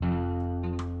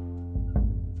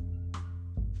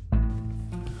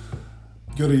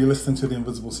Good, you're listening to the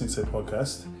Invisible Sensei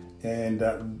podcast,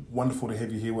 and wonderful to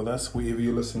have you here with us, wherever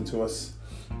you're listening to us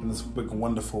in this big,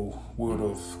 wonderful world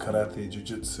of karate,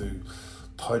 jiu-jitsu,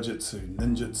 taijutsu,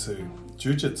 ninjutsu,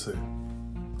 jiu-jitsu,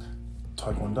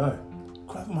 taekwondo,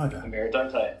 krav maga.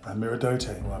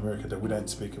 Miradote. Well, America, we don't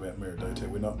speak about Miradote.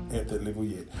 We're not at that level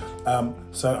yet.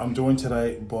 So I'm joined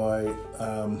today by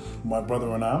my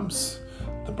brother-in-arms,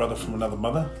 the brother from another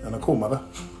mother, and a cool mother.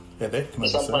 The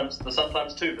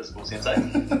sometimes too visible Sensei.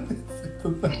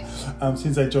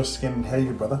 Sensei Josh Scanlon, how are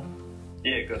you, brother?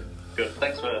 Yeah, good.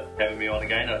 Thanks for having me on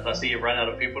again. I see you've run out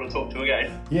of people to talk to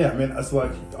again. Yeah, I mean, it's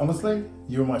like, honestly,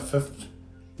 you were my fifth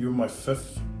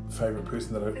favourite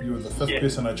person you were the fifth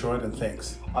person I tried, and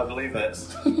thanks. I believe that.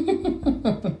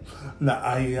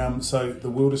 So the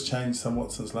world has changed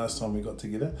somewhat since last time we got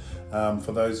together.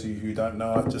 For those of you who don't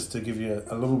know, just to give you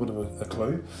a little bit of a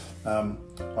clue,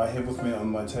 I have with me on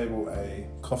my table a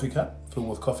coffee cup filled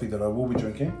with coffee that I will be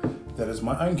drinking. That is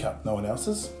my own cup, no one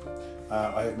else's.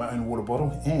 I have my own water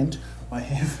bottle, and I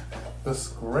have this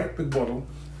great big bottle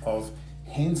of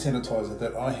hand sanitizer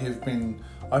that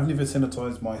I've never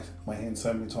sanitized my hands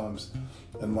so many times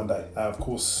in one day. Of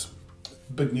course,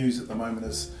 big news at the moment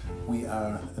is we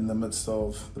are in the midst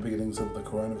of the beginnings of the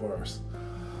coronavirus.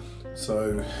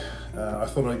 So I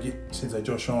thought I'd get Sensei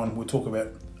Josh on. We'll talk about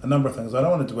a number of things. I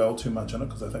don't want to dwell too much on it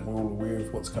because I think we're all aware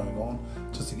of what's going on,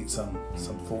 just to get some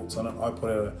thoughts on it. I put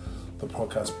out the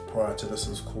podcast prior to this,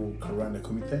 is called Corona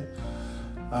Kumite.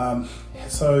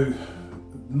 So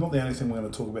not the only thing we're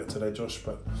going to talk about today, Josh,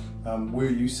 but where are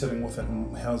you sitting with it,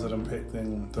 and how's it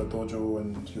impacting the dojo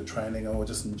and your training, or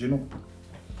just in general?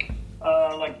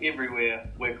 Like everywhere,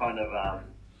 we're kind of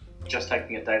just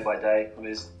taking it day by day. I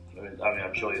mean,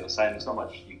 I'm sure you're the same. There's not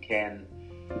much you can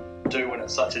do when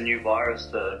it's such a new virus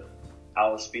to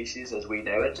our species as we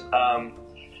know it.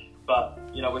 But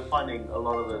we're finding a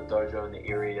lot of the dojo in the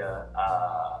area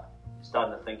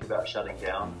starting to think about shutting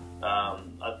down.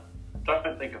 I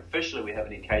don't think officially we have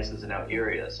any cases in our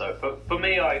area. So for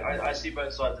me, I see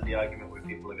both sides of the argument where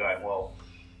people are going, well,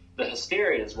 the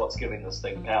hysteria is what's giving this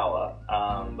thing power,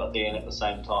 but then at the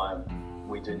same time,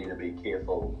 we do need to be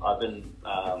careful. I've been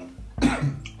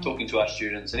talking to our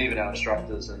students and even our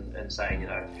instructors and saying,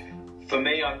 for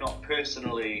me, I'm not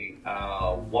personally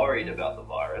worried about the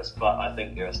virus, but I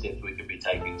think there are steps we could be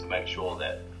taking to make sure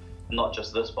that not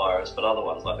just this virus, but other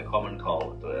ones like the common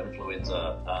cold, the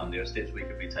influenza, there are steps we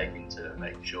could be taking to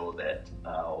make sure that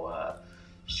our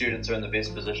students are in the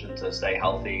best position to stay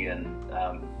healthy and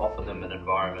offer them an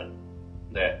environment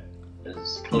that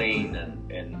is clean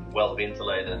and well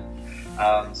ventilated.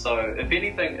 So if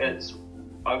anything, it's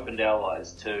opened our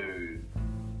eyes to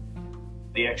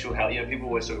the actual health. People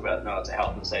always talk about, no, it's a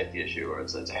health and safety issue, or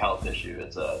it's a health issue.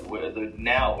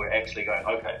 Now we're actually going,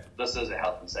 okay, this is a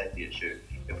health and safety issue.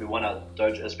 If we want our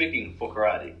dojo, speaking for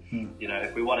karate,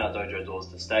 if we want our dojo doors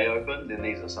to stay open, then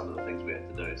these are some of the things we have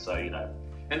to do. So,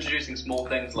 introducing small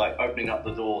things like opening up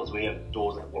the doors. We have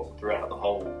doors that walk throughout the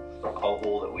whole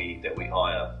hall that we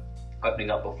hire. Opening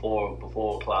up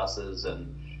before classes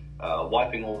and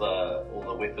wiping all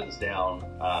the weapons down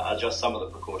are just some of the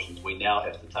precautions we now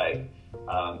have to take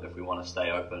if we want to stay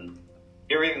open.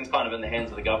 Everything's kind of in the hands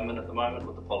of the government at the moment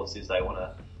with the policies they want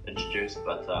to introduce,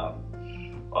 but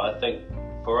I think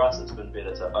for us it's been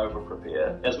better to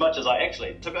over-prepare. As much as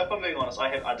if I'm being honest,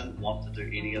 I didn't want to do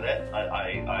any of that.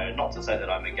 I not to say that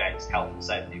I'm against health and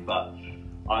safety, but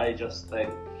I just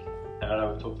think, and I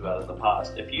know we've talked about it in the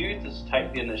past, if you just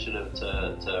take the initiative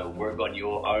to work on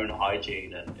your own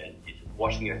hygiene and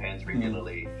washing your hands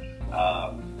regularly,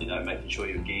 making sure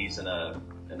your gi's in a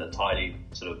tidy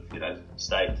sort of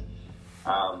state,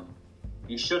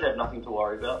 you should have nothing to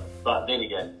worry about. But then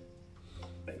again,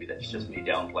 maybe that's just me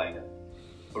downplaying it.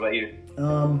 What about you?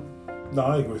 No,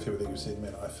 I agree with everything you said,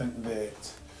 man. I think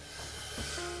that,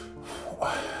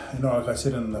 like I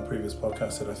said in the previous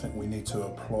podcast, that I think we need to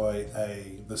apply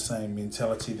the same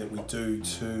mentality that we do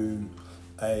to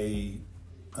a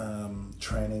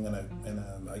training and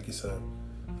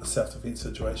a self-defense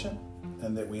situation,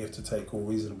 and that we have to take all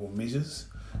reasonable measures,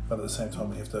 but at the same time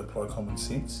we have to apply common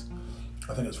sense.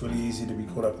 I think it's really easy to be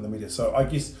caught up in the media. So I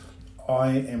guess I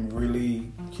am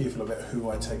really careful about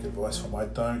who I take advice from. I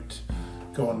don't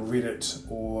go on Reddit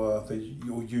or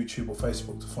YouTube or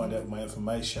Facebook to find out my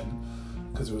information,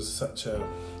 because there was such a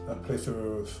plethora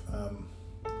of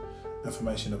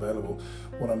information available.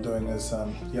 What I'm doing is,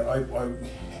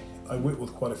 I work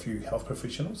with quite a few health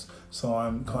professionals, so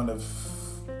I've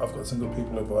got some good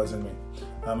people advising me.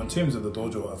 In terms of the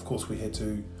dojo, of course, we had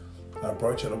to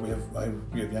broach it. We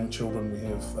have young children, we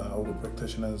have older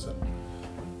practitioners, and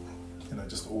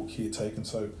just all care taken.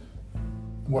 So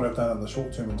what I've done in the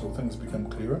short term until things become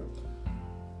clearer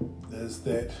is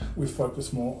that we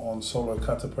focus more on solo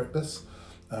kata practice.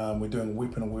 We're doing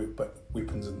weapon work, but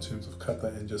weapons in terms of kata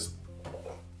and just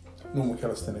normal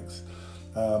calisthenics.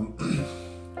 And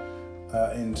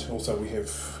also we have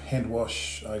hand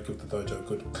wash. I give the dojo a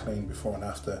good clean before and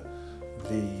after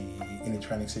any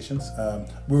training sessions.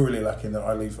 We're really lucky in that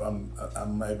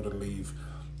I'm able to leave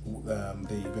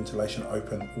the ventilation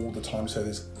open all the time, so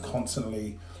there's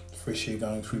constantly fresh air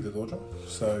going through the dojo.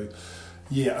 So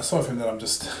yeah, aside from that, I'm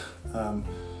just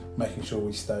making sure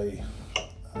we stay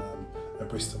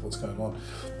abreast of what's going on.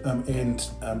 And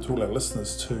to all our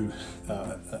listeners too,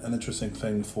 an interesting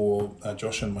thing for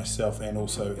Josh and myself, and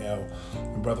also our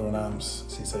brother-in-arms,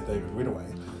 Sensei David Redaway,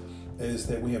 is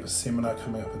that we have a seminar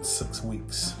coming up in 6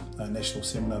 weeks, a national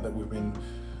seminar that we've been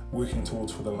working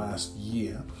towards for the last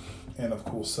year. And of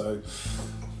course, so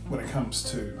when it comes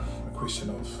to a question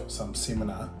of some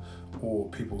seminar or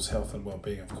people's health and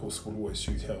well-being, of course, we'll always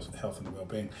choose health and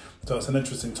well-being. So it's an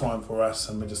interesting time for us,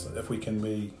 and if we can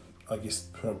be, I guess,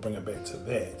 bring it back to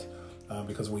that,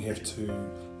 because we have to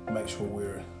make sure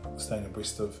we're staying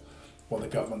abreast of what the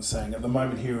government's saying. At the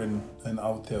moment here in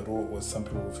Aotearoa, as some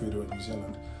people refer to it in New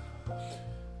Zealand,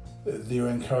 they're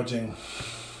encouraging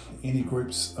any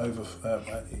groups up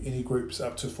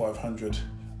to 500,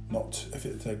 not if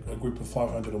it's a group of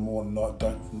 500 or more, not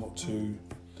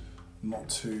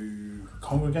to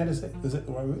congregate. Is that the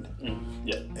right word?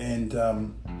 Yeah. And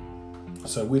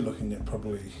so we're looking at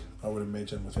probably, I would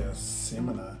imagine, with our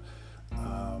seminar,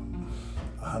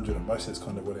 100 at most. That's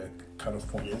kind of what our cut-off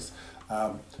point is.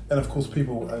 And of course,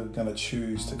 people are going to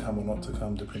choose to come or not to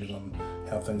come, depending on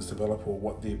how things develop or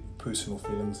what their personal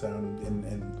feelings are,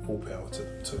 and all power to.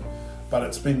 But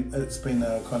it's been a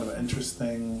kind of an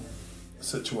interesting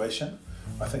situation.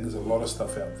 I think there's a lot of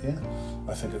stuff out there.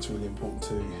 I think it's really important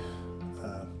to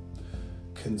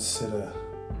consider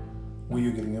where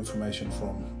you're getting information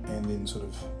from, and then sort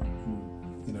of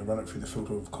run it through the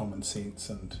filter of common sense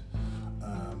and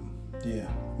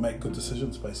make good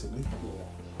decisions, basically.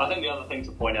 I think the other thing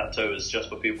to point out too is, just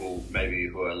for people maybe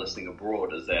who are listening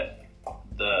abroad, is that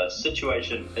the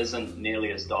situation isn't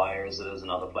nearly as dire as it is in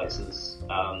other places,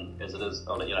 as it is,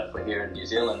 for here in New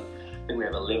Zealand. I think we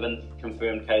have 11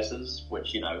 confirmed cases,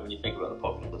 which, when you think about the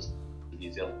population of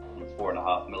New Zealand,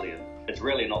 4.5 million, it's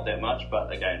really not that much.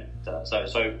 But again, so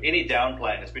any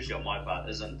downplaying, especially on my part,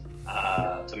 isn't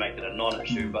to make it a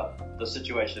non-issue, but the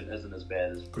situation isn't as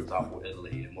bad as, for example,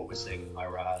 Italy and what we're seeing in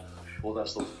Iran, all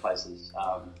those sorts of places.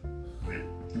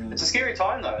 It's a scary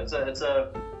time though. It's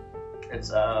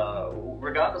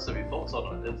regardless of your thoughts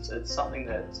on it, it's something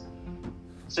that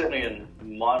certainly in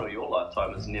mine or your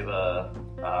lifetime has never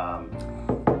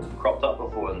cropped up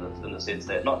before, in the sense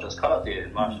that not just karate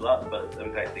and martial arts, but it's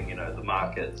impacting the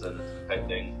markets, and it's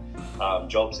impacting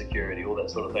job security, all that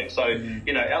sort of thing. So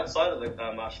outside of the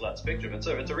martial arts spectrum, it's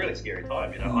a really scary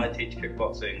time. I teach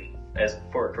kickboxing as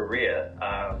for a career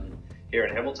here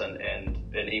in Hamilton, and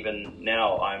even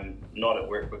now I'm not at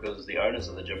work because the owners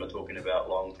of the gym are talking about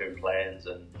long-term plans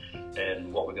and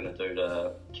what we're going to do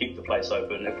to keep the place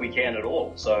open if we can at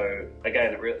all. So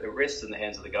again, it rests in the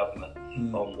hands of the government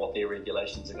on what their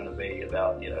regulations are going to be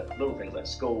about little things like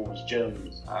schools,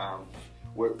 gyms,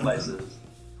 workplaces.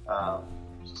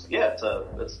 It's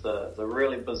a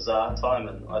really bizarre time,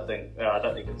 and I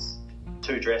don't think it's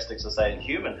too drastic to say in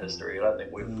human history. I don't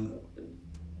think we've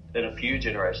in a few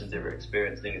generations ever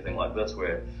experienced anything like this,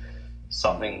 where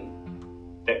something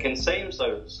that can seem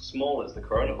so small as the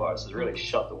coronavirus has really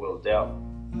shut the world down.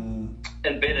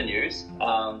 And better news,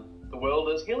 the world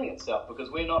is healing itself because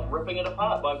we're not ripping it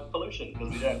apart by pollution,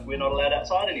 because we're not allowed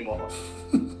outside anymore.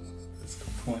 That's a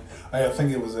good point. I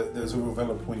think there was a real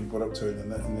valid point you brought up to it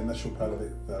in the initial part of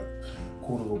it,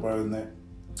 quarter of a bro, and that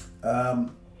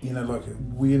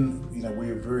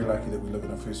we're very lucky that we live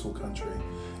in a first world country.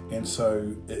 And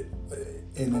so,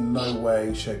 in no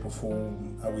way, shape or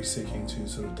form are we seeking to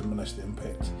sort of diminish the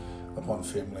impact upon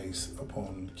families,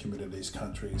 upon communities,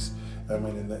 countries. I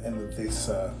mean, and the deaths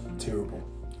are terrible,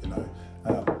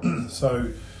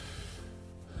 So,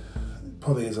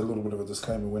 probably as a little bit of a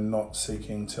disclaimer, we're not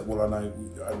seeking to, well, I know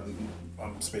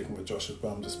I'm speaking with Josh as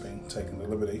well, I'm just taking the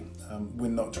liberty. We're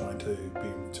not trying to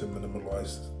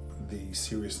minimalise the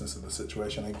seriousness of the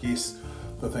situation. I guess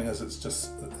the thing is, it's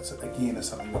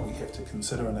something that we have to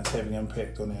consider, and it's having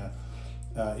impact on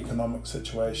our economic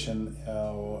situation,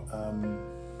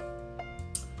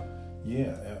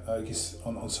 I guess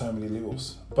on so many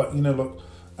levels. But look,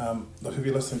 if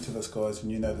you're listening to this, guys,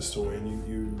 and you know the story, and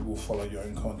you will follow your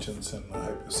own conscience, and I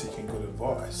hope you're seeking good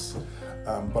advice.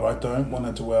 But I don't want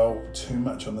to dwell too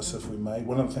much on this, if we may.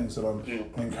 One of the things that I'm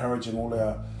encouraging all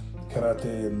our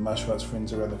karate and martial arts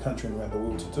friends around the country and around the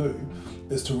world to do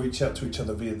is to reach out to each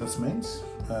other via this means.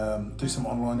 Do some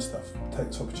online stuff. Take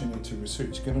this opportunity to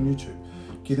research. Get on YouTube.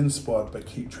 Get inspired, but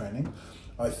keep training.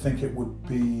 I think it would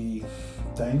be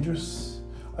dangerous.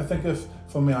 I think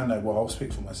for me, I know, well, I'll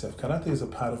speak for myself. Karate is a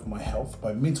part of my health,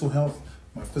 my mental health,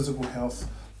 my physical health,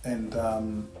 and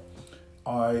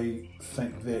I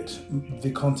think that the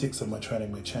context of my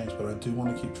training may change, but I do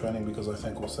want to keep training because I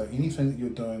think also anything that you're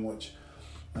doing which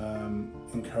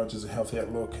encourages a healthy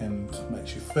outlook and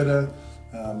makes you fitter,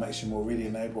 makes you more ready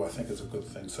and able, I think is a good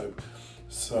thing.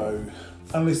 So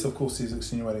unless of course there's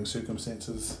extenuating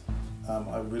circumstances,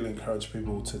 I really encourage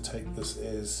people to take this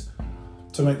as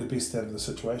to make the best out of the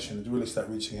situation and to really start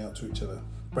reaching out to each other.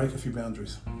 Break a few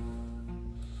boundaries.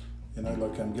 You know,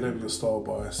 like get over your style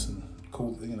bias and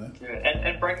call, you know. Yeah,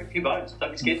 and break a few bones.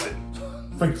 Don't be scared to.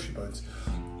 Break a few bones.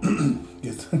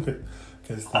 Yes.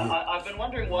 I've been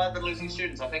wondering why I've been losing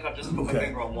students. I think I've just put my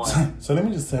finger on one. So let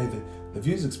me just say that the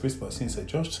views expressed by Sensei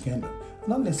Josh Scandon are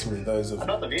not necessarily those of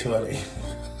Tuati.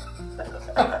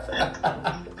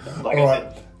 Like I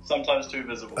said, sometimes too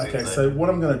visible. Okay, so what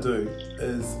I'm going to do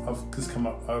is I've just come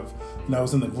up. I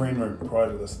was in the green room prior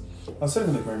to this. I was sitting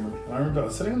in the green room, and I remember I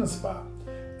was sitting in the spa,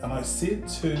 and I said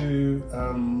to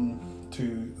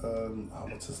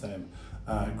what's his name,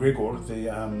 Gregor,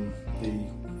 the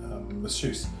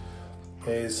masseuse,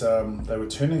 as they were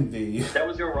turning the. That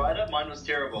was your rider. Mine was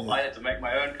terrible. Yeah. I had to make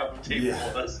my own cup of tea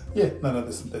before this. Yeah, no,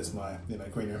 that's my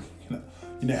green room.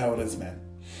 You know how it is, man.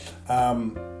 I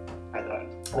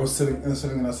don't. I was sitting and I was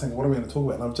thinking, what are we going to talk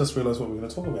about? And I've just realised what we're going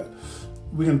to talk about.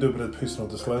 We're going to do a bit of personal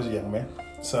disclosure, young man.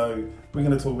 So we're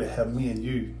going to talk about how me and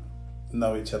you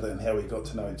know each other and how we got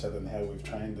to know each other and how we've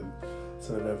trained and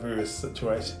sort of our various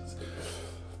situations.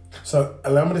 So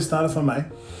allow me to start if I may.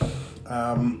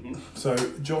 So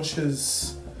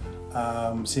Josh's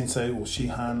sensei or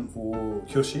Shihan or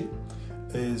Kyoshi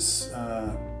is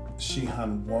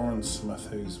Shihan Warren Smith,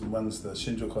 who runs the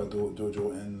Shinjukai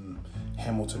Dojo in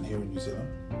Hamilton here in New Zealand.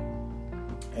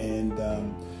 And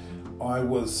I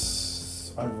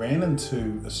ran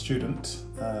into a student,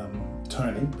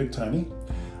 Tony, Big Tony,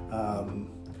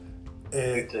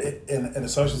 in a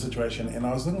social situation, and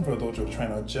I was looking for a dojo to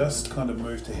train. I just kind of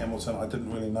moved to Hamilton. I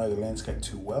didn't really know the landscape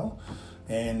too well,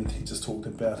 and he just talked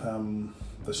about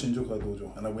the Shinjukai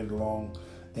Dojo, and I went along,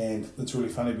 and it's really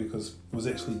funny because it was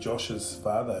actually Josh's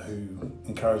father who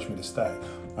encouraged me to stay.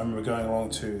 I remember going along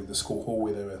to the school hall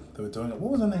where they were doing it.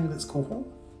 What was the name of that school hall?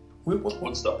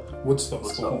 Woodstock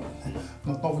School Hall.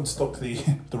 Not Woodstock, the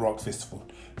rock festival.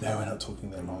 No, we're not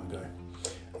talking that long ago.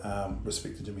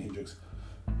 Respect to Jimi Hendrix.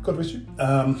 God bless you.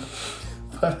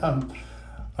 But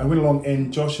I went along,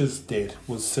 and Josh's dad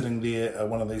was sitting there,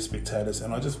 one of these spectators,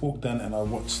 and I just walked in and I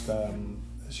watched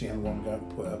Shihan Wong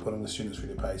putting the students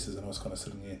through their paces, and I was kind of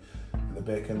sitting there in the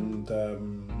back, and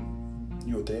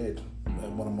your dad,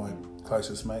 one of my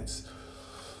closest mates,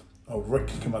 Rick,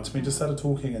 came up to me, just started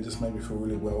talking and just made me feel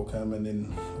really welcome. And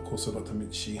then of course I got to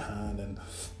meet Shihan, and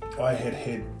I had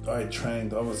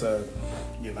trained. I was a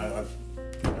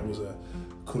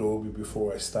kurobi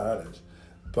before I started,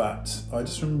 but I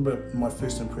just remember my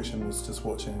first impression was just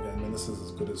watching and going, man, this is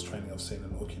as good as training I've seen in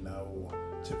Okinawa or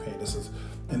Japan.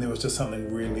 And there was just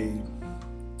something really,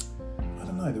 I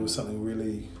don't know, there was something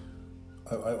really,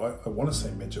 I want to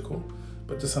say magical,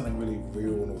 but just something really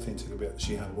real and authentic about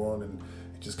Shihan Warren, and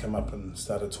he just came up and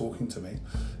started talking to me.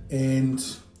 And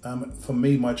for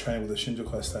me, my training with the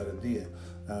Shinjukai started there.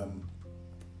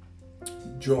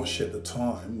 Josh at the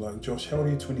time, Josh, how old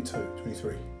are you? 22,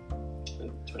 23?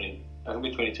 20. I can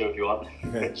be 22 if you want.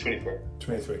 Okay. 23.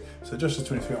 23. So Josh is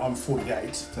 23. I'm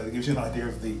 48. So it gives you an idea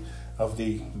of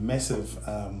the massive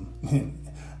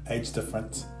age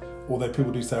difference. Although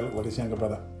people do say I look like his younger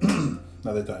brother.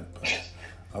 No, they don't. But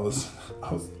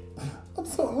I'm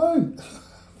so alone.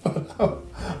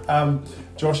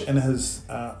 Josh and his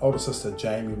older sister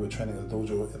Jamie were training at the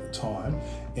dojo at the time,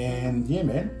 and yeah,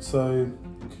 man. So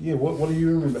yeah, what do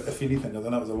you remember, if anything? Because I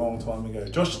know it was a long time ago.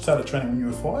 Josh started training when you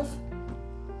were 5.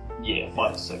 Yeah,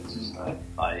 5, 6.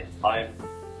 I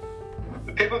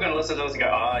people are going to listen to us and go,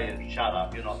 yeah, shut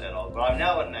up, you're not that old. But I'm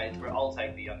now at an age where I'll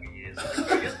take the younger years.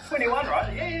 You're 21,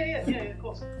 right? Yeah, of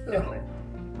course, definitely.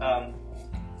 I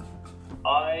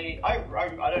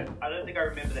don't think I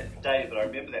remember that day, but I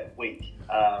remember that week.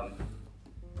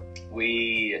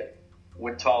 We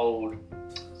were told,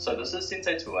 so this is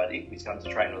Sensei Tuati, he's come to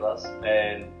train with us,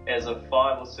 and as a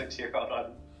 5 or 6 year old,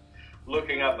 I'm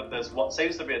looking up at this, what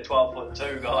seems to be a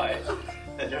 12'2" guy,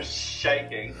 and just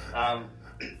shaking.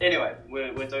 Anyway,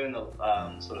 we're doing the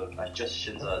sort of just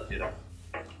shinza,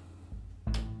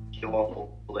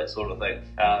 all that sort of thing.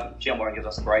 Gian Warren gives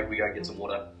us a break, we go and get some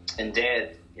water. And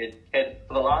Dad had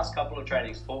for the last couple of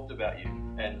trainings talked about you,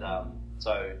 and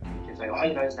so he kept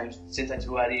saying, his name's Sensei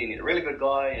Tuati, and he's a really good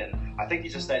guy, and I think he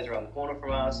just stays around the corner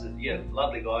from us, and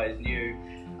lovely guy, he's new.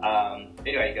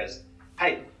 Anyway, he goes,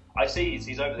 hey, I see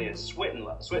he's over there sweating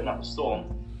up a storm.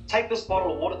 Take this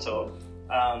bottle of water to him.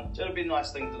 It'll be a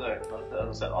nice thing to do.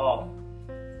 I said,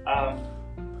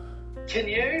 can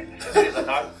you? And he's like,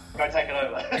 no, go take it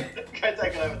over. Go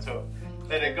take it over to him.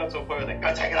 Then it got to a point where they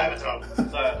go take it over to him.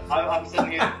 So I'm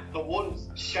sitting here, the water's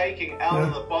shaking out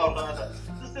of the bottle, and I was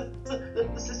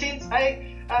like, this is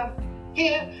Sensei,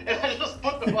 here. And I just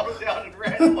put the bottle down and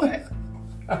ran away.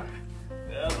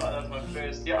 That was my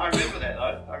first. Yeah, I remember that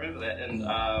though. I remember that. And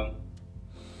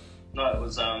no, it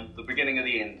was the beginning of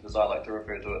the end, as I like to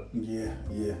refer to it. Yeah.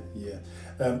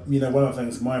 One of the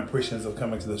things, my impressions of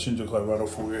coming to the Shinjuku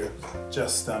right-off were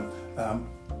just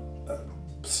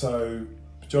so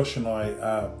Josh and I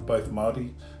are both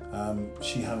Māori.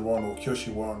 Shihan Warren, or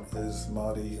Kyoshi Warren, is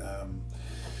Māori.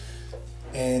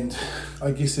 And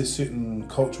I guess there's certain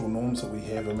cultural norms that we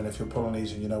have. I mean, if you're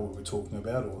Polynesian, you know what we're talking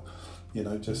about, or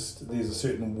just there's a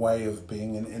certain way of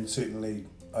being, and certainly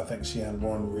I think Shihan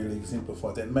Warren really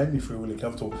exemplified that and made me feel really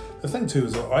comfortable. The thing too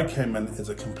is that I came in as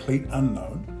a complete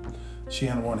unknown.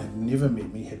 Shihan Warren had never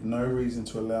met me, had no reason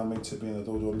to allow me to be in the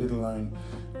dojo, let alone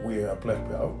wear a black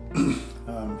belt.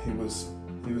 He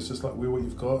was just like, wear what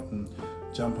you've got and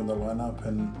jump in the lineup,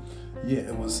 and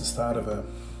it was the start of a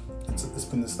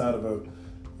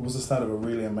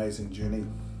really amazing journey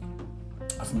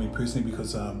for me personally,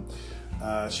 because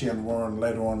Shihan Warren,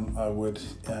 later on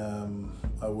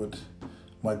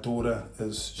my daughter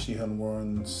is Shihan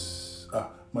Warren's,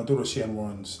 my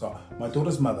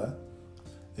daughter's mother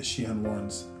is Shihan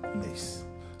Warren's niece.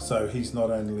 So he's not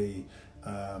only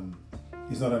a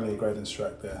great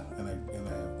instructor and a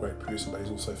great person, but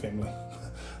he's also family.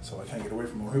 So I can't get away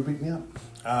from him. Who beat me up?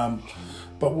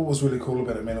 But what was really cool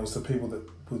about it, man, it was the people that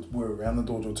were around the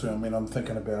dojo too. I mean, I'm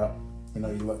thinking about, you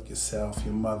like yourself,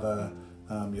 your mother,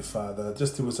 your father.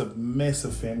 Just there was a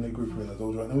massive family group around the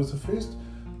dojo, and it was the first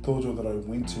dojo that I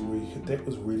went to where that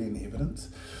was really in evidence.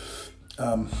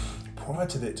 Prior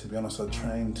to that, to be honest, I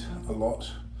trained a lot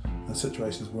in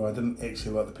situations where I didn't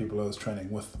actually like the people I was training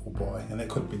with or by, and that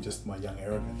could have been just my young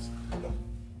arrogance.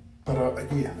 But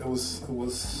it was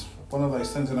one of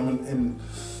those things, and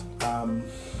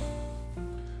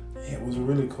it was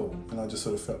really cool, and I just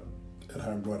sort of felt at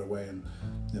home right away, and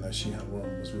Shihan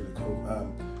Warren was really cool.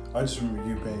 I just remember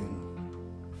you being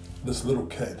this little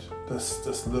kid, this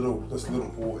little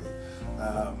boy,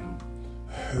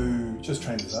 who just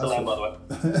trained his ass off. Still am, by the way.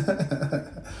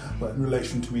 Well, in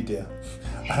relation to me, dear.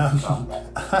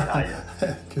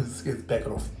 Back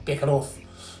it off.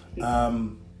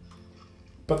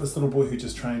 But this little boy who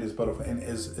just trained his butt off, and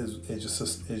as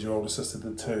your older sister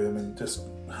did too. I mean, just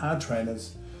hard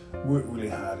trainers, worked really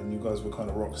hard, and you guys were kind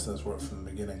of rock stars right from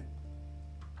the beginning.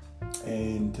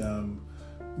 And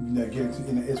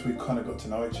as we kind of got to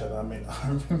know each other, I mean,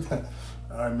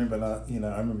 I remember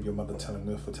your mother telling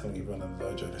everyone in the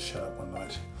dojo to shut up one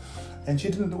night, and she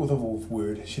didn't do it with a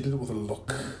word. She did it with a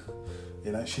look.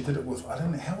 She did it with, I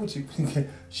don't know, how would you think it?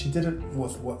 She did it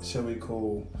with, what shall we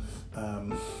call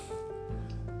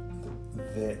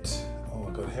that? Oh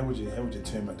my God, how would you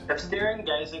term it? If staring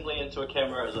gazingly into a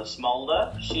camera is a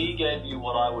smolder, she gave you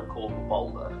what I would call the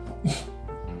boulder.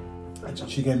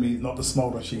 She gave me not the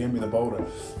smolder, she gave me the boulder,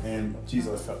 and geez,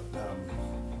 I felt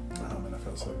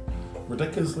so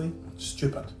ridiculously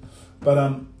stupid. But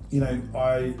I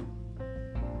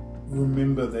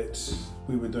remember that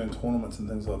we were doing tournaments and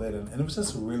things like that, and it was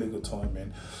just a really good time,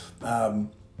 man.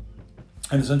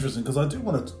 And it's interesting because I do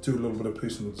want to do a little bit of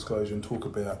personal disclosure and talk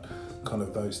about kind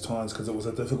of those times, because it was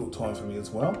a difficult time for me as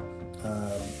well.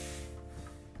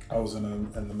 I was in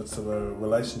the midst of a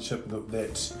relationship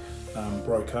that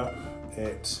broke up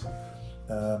as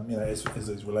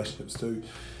these relationships do.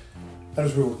 That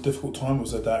was a real difficult time. It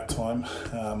was a dark time,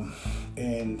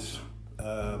 and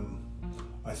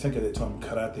I think at that time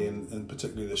karate and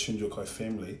particularly the Shinjuku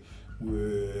family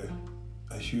were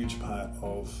a huge part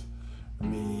of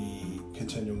me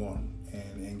continuing on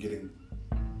and getting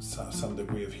some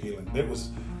degree of healing. That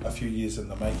was a few years in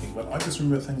the making, but I just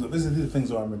remember things. These are the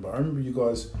things I remember. I remember you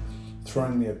guys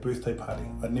throwing me a birthday party.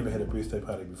 I'd never had a birthday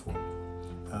party before.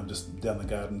 Just down the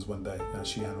gardens one day,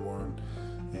 Shihan Warren,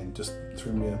 and just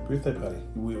threw me a birthday party.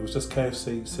 It was just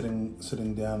KFC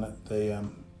sitting down at the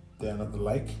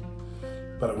lake,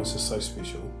 but it was just so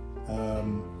special.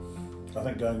 I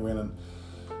think going around and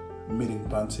meeting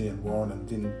Bunty and Warren and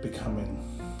then becoming,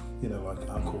 like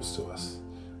uncles to us.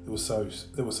 It was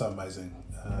so amazing.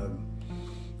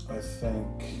 I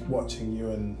think watching you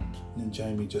and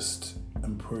Jamie just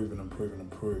improve, and then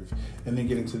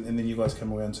and then you guys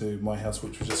come around to my house,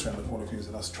 which was just around the corner of yours,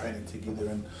 and us training together,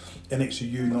 and actually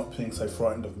you not being so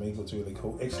frightened of me was really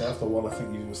cool. Actually, after a while, I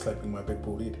think you were slapping my big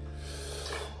bald head.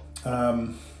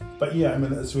 But yeah, I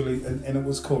mean, it's really, and it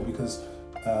was cool because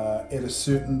at a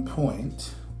certain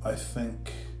point, I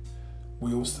think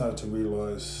we all started to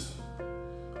realise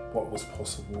what was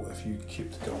possible if you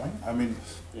kept going. I mean,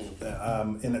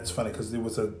 and it's funny because did we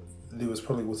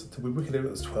work it out, it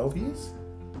was 12 years?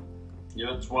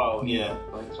 Yeah, 12, yeah,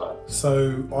 I think so.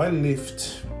 So I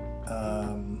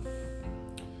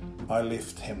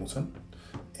left Hamilton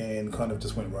and kind of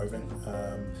just went roving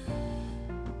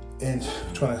and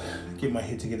trying to get my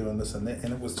head together on this and that,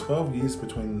 and it was 12 years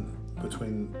between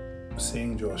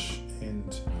seeing Josh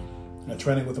and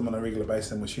training with him on a regular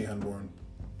basis with Shihan Warren,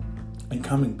 and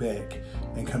coming back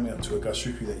and coming up to a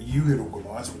Gashuku that you had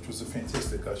organised, which was a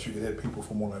fantastic Gashuku. They had people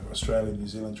from all over Australia, New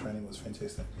Zealand. Training was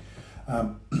fantastic.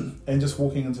 And just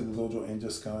walking into the dojo and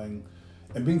just going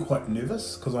and being quite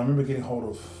nervous, because I remember getting hold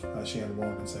of Shihan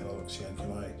Warren and saying, "Oh look, Shihan,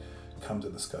 can I come to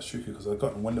this Gashuku?" Because I'd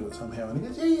gotten wind of it somehow. And he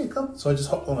goes, "Yeah, come." So I just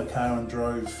hopped on a car and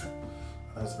drove.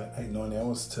 It was about 8-9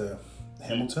 hours to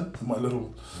Hamilton in my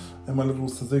little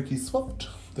Suzuki Swift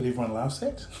that everyone laughs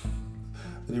at.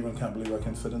 That everyone can't believe I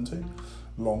can fit into.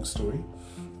 Long story.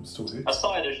 I'm still here. A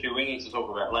side issue we need to talk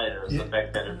about later is the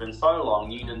fact that it had been so long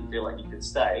you didn't feel like you could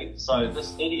stay. So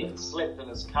this idiot slept in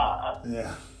his car the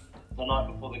night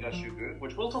before the Gashuku,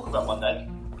 which we'll talk about one day.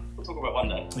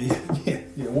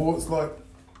 Yeah. Well, it's like,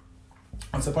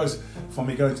 I suppose for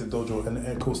me going to the dojo, and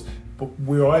of course, but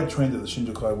where I trained at the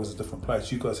Shinjukai was a different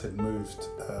place. You guys had moved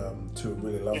to a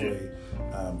really lovely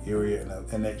area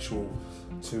and actual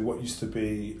to what used to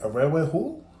be a railway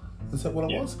hall. Is that what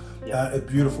it was? Yeah. A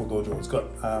beautiful dojo. It's got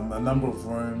a number of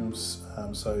rooms,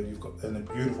 so you've got a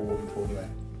beautiful walking tour anyway.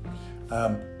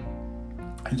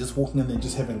 And just walking in and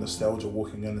just having nostalgia,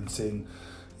 walking in and seeing,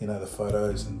 the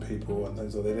photos and people and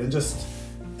things like that,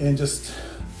 and just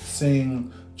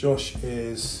seeing Josh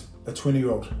as a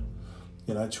 20-year-old,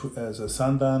 as a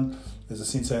sandan, as a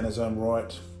sensei in his own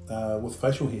right, with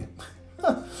facial hair.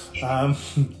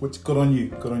 Which good on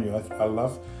you. I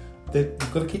love that.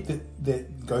 You've got to keep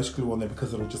that ghost glue on there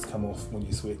because it'll just come off when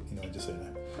you sweat, just so you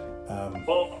know.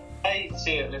 Well, I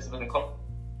see it less than a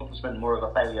accomplishment, more of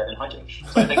a failure in hygiene.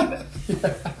 So thank you for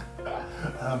that.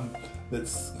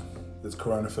 That's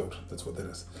Corona filled. That's what that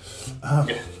is.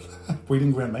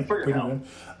 Breeding ground, mate. Breeding ground.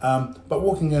 But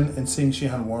walking in and seeing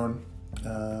Shihan Warren,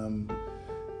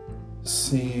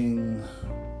 seeing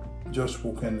Josh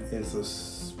walk in as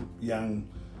this young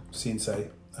sensei,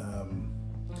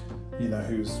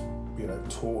 who's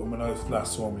tall. When I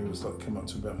last saw him, he was come up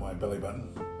to about my belly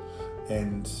button,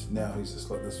 and now he's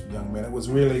just like this young man. It's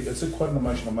quite an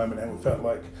emotional moment, and it felt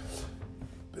like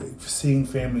seeing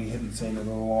family you hadn't seen in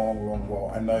a long, long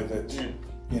while. I know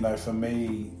that, for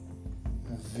me,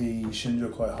 the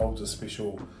Shinjukai holds a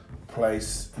special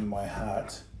place in my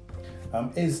heart,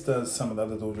 as does some of the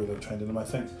other dojo that I've trained in. And I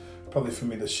think probably for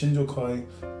me, the Shinjukai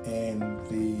and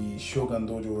the Shogun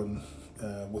dojo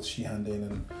with Shihan Den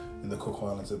and the Cook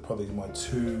Islands are probably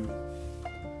two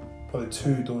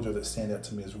dojo that stand out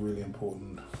to me as really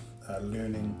important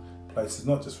learning places,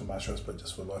 not just for martial arts, but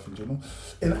just for life in general.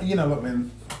 And look, man,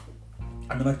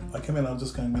 I mean, I came in, I was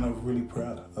just going, man, I was really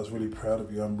proud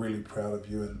of you. I'm really proud of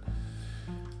you and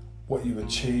what you've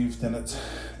achieved. And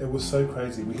it was so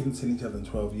crazy. We hadn't seen each other in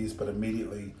 12 years, but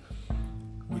immediately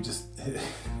we just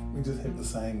have the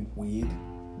same weird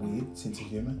sense of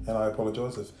humour. And I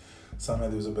apologise if somehow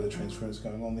there was a bit of transference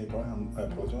going on there, Brian. I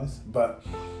apologise. But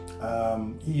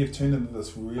you've turned into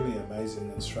this really amazing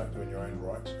instructor in your own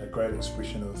right, a great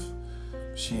expression of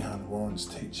Shihan Warren's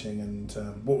teaching. And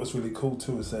what was really cool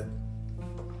too is that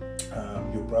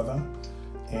your brother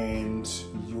and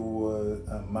your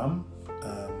mum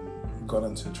got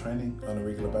into training on a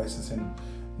regular basis and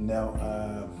now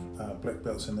are black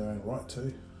belts in their own right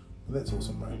too. Well, that's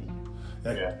awesome,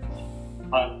 bro. Yeah.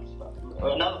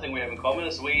 Another thing we have in common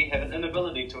is we have an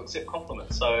inability to accept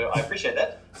compliments, so I appreciate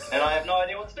that, and I have no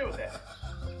idea what to do with that.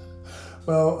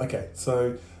 Well, okay,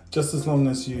 so just as long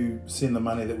as you send the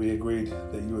money that we agreed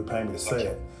that you would pay me to say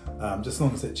it, just as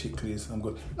long as that check clears, I'm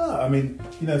good. No, I mean,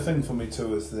 the thing for me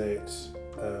too is that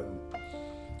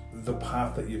the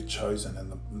path that you've chosen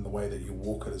and the way that you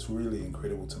walk it is really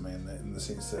incredible to me in the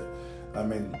sense that, I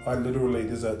mean, I literally,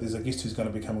 there's a guest who's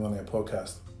going to be coming on our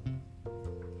podcast,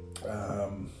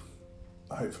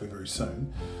 hopefully very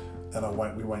soon,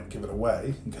 and we won't give it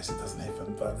away in case it doesn't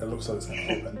happen, but it looks like it's going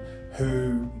to happen,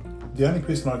 who the only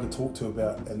person I could talk to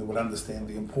about and would understand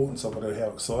the importance of it or how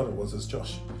excited I was is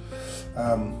Josh.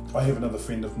 I have another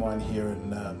friend of mine here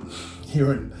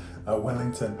in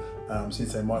Wellington,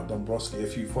 Sensei Mike Dombrowski.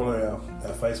 If you follow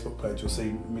our Facebook page, you'll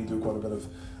see me do quite a bit of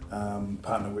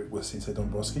partner work with Sensei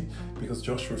Dombrowski, because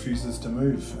Josh refuses to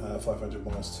move 500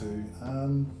 miles to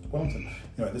Wellington.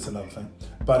 Anyway, that's another thing.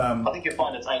 But I think you'll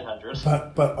find it's 800.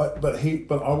 But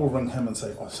I will ring him and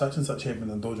say, such and such happened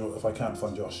in Dojo if I can't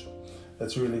find Josh.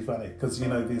 It's really funny because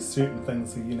there's certain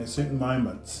things, certain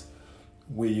moments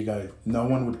where you go, no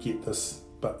one would get this,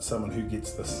 but someone who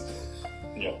gets this.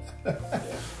 Yeah.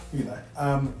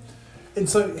 And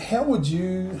so how would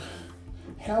you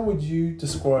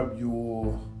describe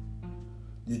your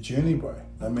journey, bro?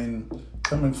 I mean,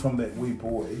 coming from that wee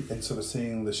boy and sort of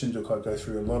seeing the Shinjukai go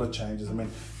through a lot of changes. I mean,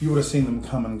 you would have seen them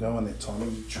come and go in that time.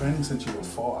 You've been training since you were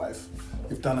 5.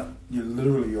 You've done it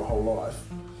literally your whole life.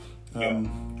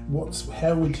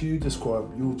 How would you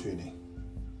describe your journey?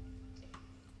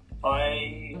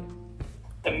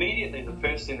 Immediately, the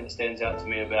first thing that stands out to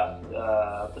me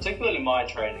about particularly my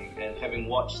training, and having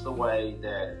watched the way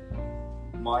that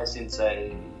my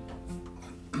sensei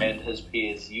and his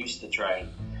peers used to train,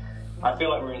 I feel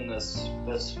like we're in this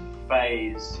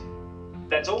phase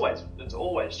that's always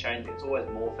changing. It's always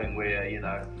morphing, where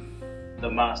the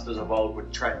masters of old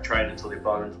would train until their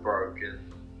bones broke, and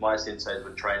my senseis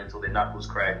would train until their knuckles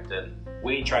cracked, and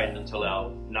we trained until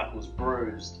our knuckles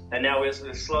bruised. And now we're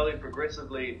slowly,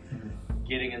 progressively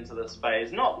getting into this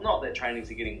phase. Not that trainings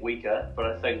are getting weaker, but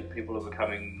I think people are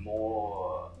becoming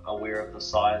more aware of the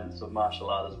science of martial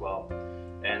art as well.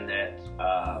 And that,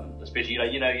 especially,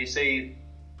 you see,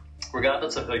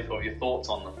 regardless of your thoughts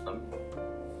on them,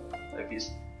 if you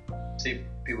see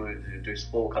people who do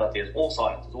sport karate, it's all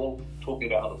science. It's all talking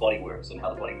about how the body works and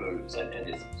how the body moves, and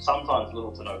there's sometimes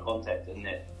little to no contact in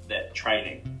that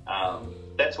training.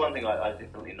 That's one thing I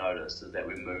definitely noticed, is that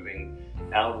we're moving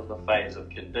out of the phase of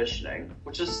conditioning,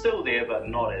 which is still there but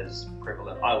not as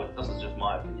prevalent. This is just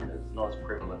my opinion, it's not as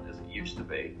prevalent as it used to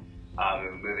be.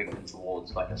 We're moving in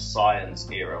towards like a science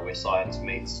era where science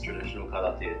meets traditional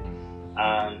karate.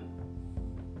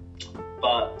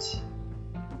 But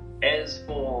as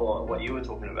for what you were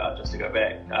talking about, just to go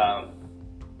back,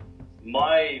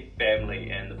 my family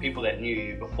and the people that knew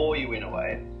you before you went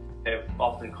away have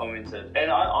often commented,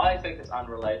 and I think it's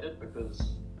unrelated, because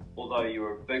although you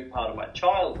were a big part of my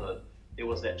childhood, it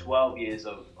was that 12 years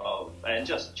of and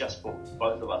just for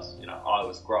both of us, I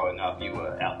was growing up, you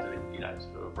were out to,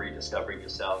 sort of rediscovering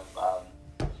yourself.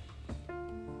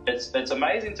 It's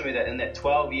amazing to me that in that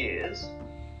 12 years,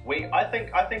 I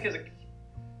think as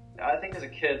a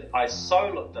kid, I so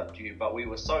looked up to you, but we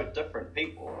were so different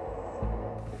people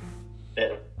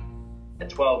that at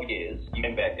 12 years, you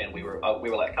came back and we were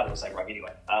like cut of the same rug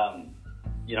anyway.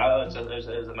 It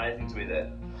was amazing to me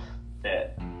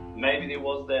that maybe there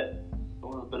was a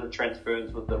bit of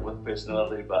transference with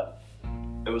personality, but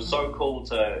it was so cool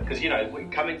because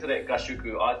coming to that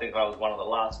Gashuku, I think I was one of the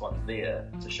last ones there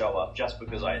to show up, just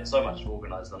because I had so much to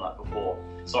organise the night before.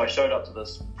 So I showed up to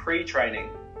this pre-training,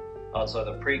 so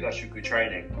the pre-Gashuku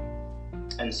training,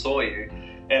 and saw you.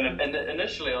 And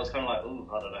initially I was kind of like, ooh,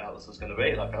 I don't know how this is going to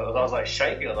be. Like I was like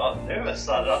shaking, I was nervous.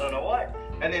 I don't know why.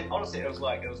 And then honestly, it was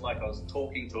like I was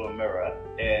talking to a mirror,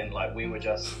 and like we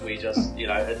just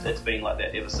it's been like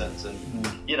that ever since. And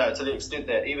to the extent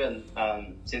that even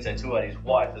Sensei Tuani's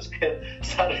wife, his kid,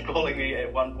 started calling me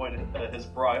at one point his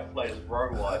bro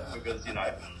wife, because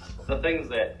the things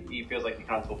that he feels like he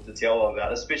can't talk to Te Awa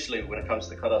about, especially when it comes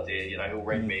to karate, he'll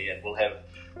ring me and we'll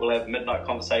have midnight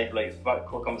conversations,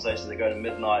 conversations that go to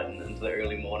midnight and into the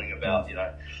early morning about,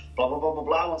 blah, blah, blah, blah,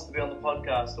 blah, wants to be on the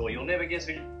podcast, or you'll never guess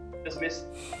who just missed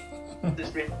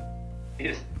this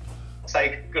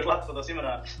say good luck for the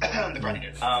seminar. The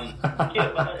gratitude. But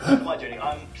it's my journey.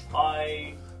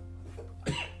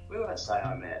 Where would I say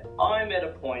I'm at? I'm at a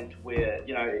point where,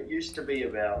 it used to be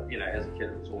about, as a kid,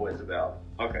 it was always about,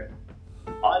 okay,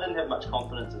 I didn't have much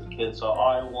confidence as a kid, so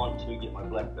I want to get my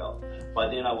black belt. By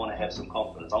then I want to have some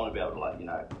confidence. I want to be able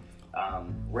to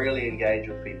really engage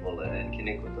with people and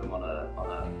connect with them on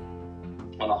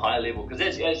a high level. Because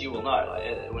as you will know,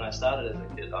 when I started as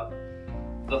a kid,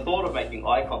 the thought of making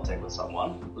eye contact with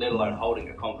someone, let alone holding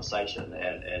a conversation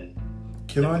and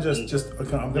Can I just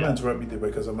I'm going to interrupt you there,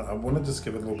 because I want to just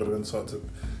give a little bit of insight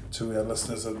to our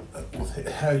listeners with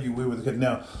how you were with a kid.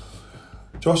 Now,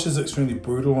 Josh is extremely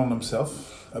brutal on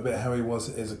himself about how he was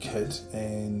as a kid,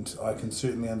 and I can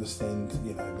certainly understand,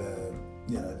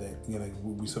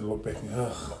 we sort of look back and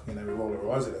we roll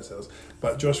our eyes at ourselves.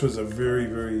 But Josh was a very,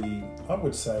 very, I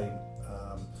would say,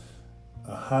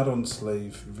 a hard-on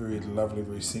sleeve, very lovely,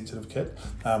 very sensitive kid,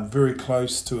 very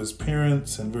close to his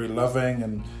parents and very loving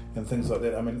and things like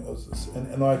that. I mean,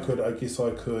 I guess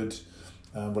I could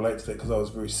relate to that because I was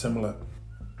very similar.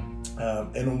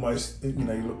 And almost, you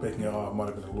look back and go, I might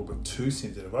have been a little bit too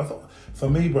sensitive. I thought, for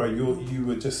me, bro, you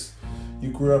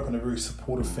grew up in a very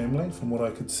supportive family, from what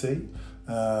I could see.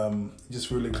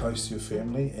 Just really close to your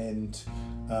family, and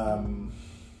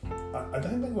I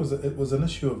don't think it was an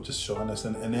issue of just shyness.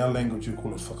 And in our language, you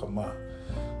call it whakama.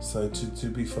 So to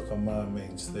be whakama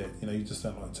means that you just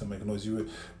don't like to make a noise.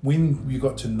 When you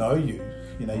got to know you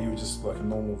were just like a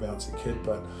normal bouncy kid,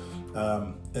 but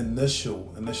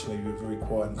initially you were very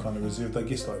quiet and kind of reserved. I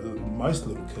guess like most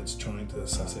little kids trying to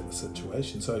suss out the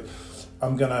situation. So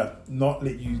I'm gonna not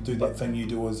let you do that thing you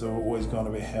do as always going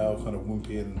about how kind of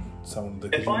wimpy and so on.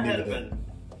 If I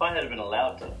had been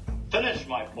allowed to finish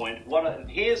my point,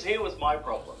 here was my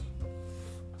problem.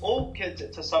 All kids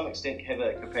to some extent have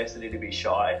a capacity to be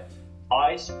shy.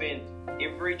 I spent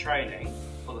every training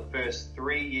for the first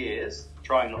 3 years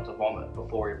trying not to vomit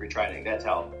before every training. That's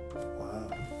how.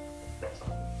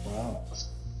 Wow.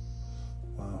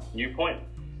 New point.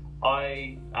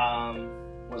 I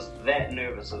was that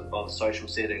nervous of social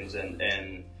settings and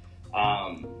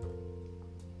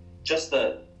it's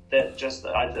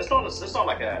not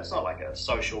like a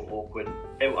social awkward.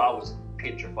 I was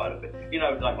petrified of it.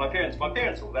 Like my parents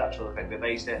will vouch for the fact that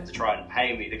they used to have to try and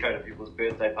pay me to go to people's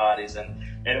birthday parties,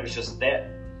 and it was just that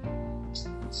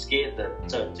scared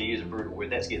to use a brutal word,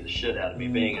 that scared the shit out of me,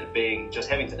 being just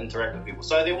having to interact with people.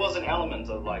 So there was an element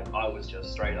of like I was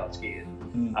just straight up scared.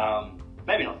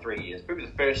 Maybe not 3 years, probably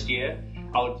the first year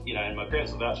I would, and my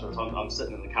parents will vouch for this. I'm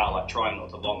sitting in the car like trying not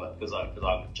to vomit because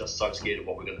I'm just so scared of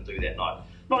what we're going to do that night.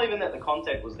 Not even that the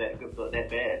contact was that good, that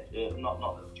bad. Not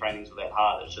that the trainings were that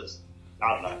hard. It's just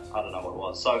I don't know what it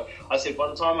was. So I said by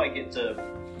the time I get to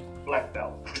black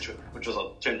belt, which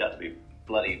turned out to be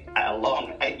bloody a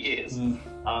long 8 years.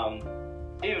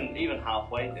 Even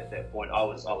halfway at that point, I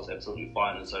was absolutely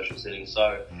fine in social settings.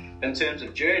 So in terms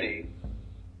of journey,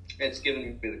 it's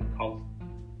given me the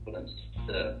confidence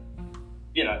to,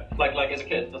 like as a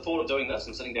kid, the thought of doing this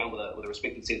and sitting down with a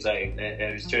respected sensei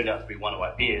who's turned out to be one of my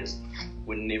peers,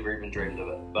 would never even dreamed of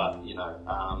it. But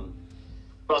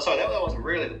but sorry, that wasn't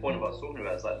really the point of what I was talking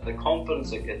about. It's like the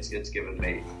confidence it's given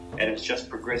me, and it's just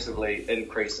progressively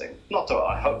increasing.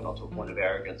 I hope not to a point of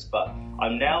arrogance, but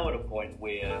I'm now at a point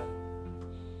where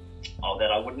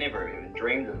that I would never have even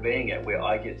dreamed of being at, where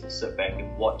I get to sit back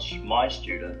and watch my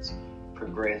students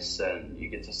progress, and you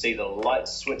get to see the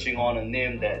lights switching on in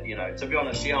them that, to be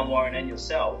honest, Xian Warren and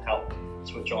yourself helped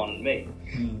switch on in me.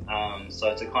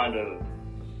 So to kind of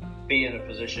be in a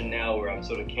position now where I'm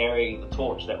sort of carrying the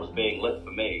torch that was being lit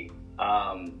for me,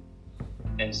 and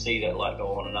see that light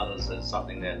go on in others is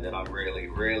something that I'm really,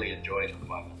 really enjoying at the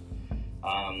moment.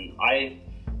 Am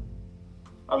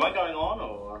I going on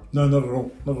or? No, not at all.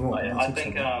 I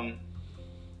think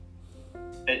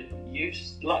it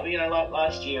used, like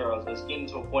last year I was getting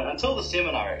to a point, until the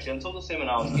seminar I was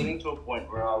getting to a point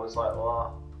where I was like,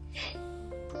 well,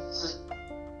 this is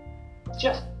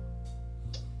just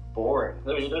boring. I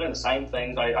mean, you're doing the same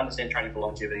things. I understand training for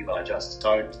longevity, but I just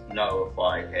don't know if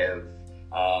I have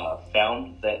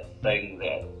found that thing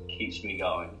that keeps me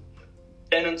going.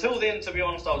 And until then, to be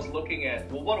honest, I was looking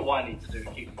at, well, what do I need to do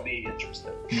to keep me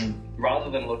interested? Rather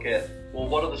than look at, well,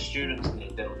 what are the students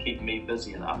need that will keep me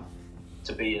busy enough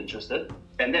to be interested?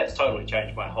 And that's totally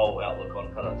changed my whole outlook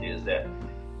on karate, is that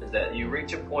you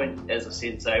reach a point as a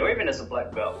sensei, or even as a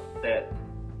black belt, that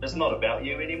it's not about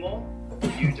you anymore.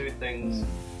 You do things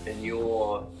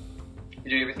you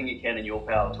do everything you can in your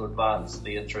power to advance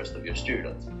the interest of your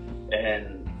students.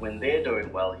 And when they're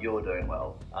doing well, you're doing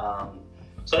well.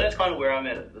 So that's kind of where I'm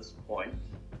at this point.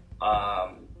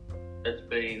 It's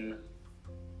been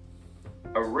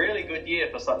a really good year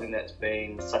for something that's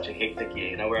been such a hectic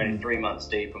year. We're only 3 months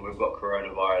deep and we've got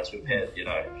coronavirus. We've had,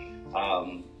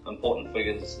 important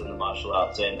figures in the martial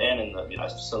arts and in the,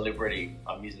 celebrity,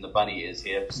 I'm using the bunny ears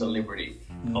here, celebrity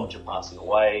culture passing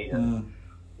away and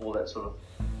all that sort of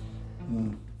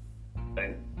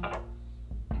thing.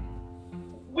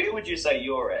 Where would you say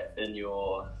you're at in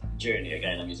your journey?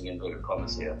 Again, I'm using inverted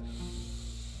commas here.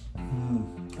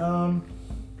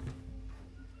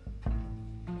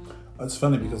 It's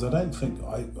funny because I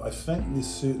think there's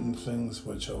certain things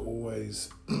which are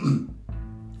always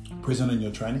present in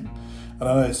your training. And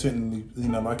I know certainly,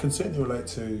 I can certainly relate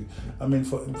to,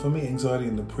 for me, anxiety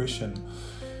and depression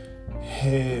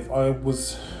I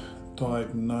was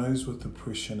diagnosed with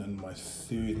depression in my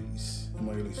 30s, in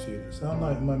my early 30s. Oh no,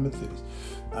 in my mid 30s.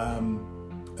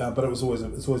 but it's always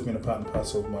been a part and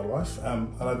parcel of my life,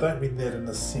 and I don't mean that in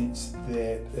the sense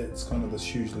that it's kind of this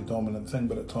hugely dominant thing,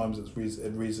 but at times it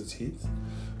rears its head.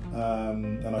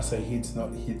 And I say heads,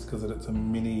 not heads, because it's a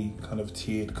mini kind of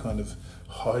tiered kind of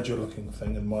hydra looking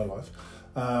thing in my life.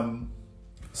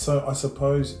 So I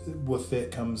suppose with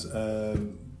that comes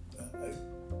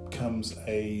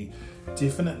a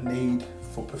definite need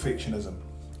for perfectionism.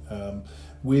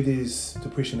 Where there's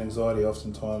depression, anxiety,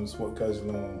 oftentimes what goes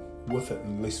along with it,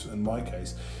 at least in my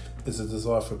case, is a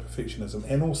desire for perfectionism,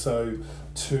 and also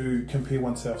to compare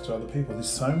oneself to other people. There's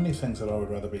so many things that I would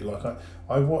rather be like.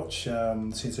 I watch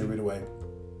Sensei Rap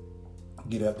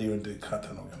get out there and do kata,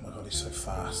 and I go, oh my god, he's so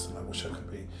fast, and I wish I could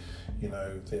be,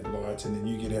 that light. And then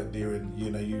you get out there and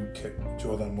you kick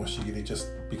Jordan Moshigiri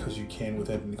just because you can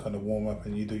without any kind of warm up,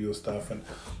 and you do your stuff. And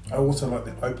I also like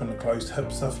the open and closed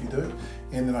hip stuff you do,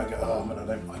 and then I go, oh man,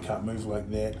 I can't move like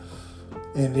that.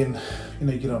 And then,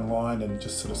 you get online and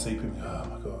just sort of see people, oh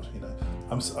my God,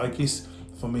 I guess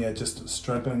for me, I just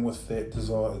struggling with that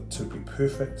desire to be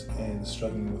perfect and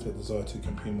struggling with that desire to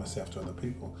compare myself to other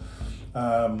people.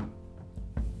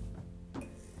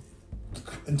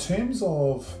 In terms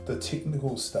of the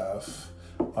technical stuff,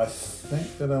 I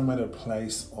think that I'm at a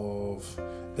place of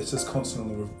it's just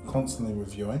constantly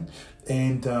reviewing,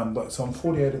 and so I'm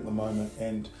 48 at the moment,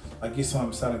 and I guess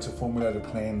I'm starting to formulate a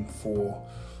plan for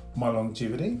my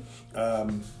longevity.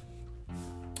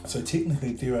 So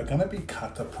technically there are going to be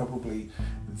kata probably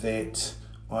that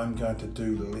I'm going to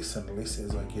do less and less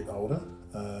as I get older.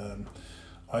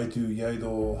 I do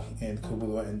Yaido and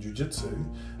Kobudo and Jiu-Jitsu,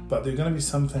 but there are going to be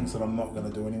some things that I'm not going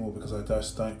to do anymore because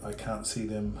I can't see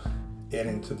them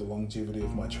adding to the longevity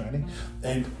of my training.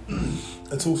 And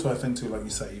it's also, I think too, like you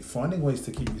say, finding ways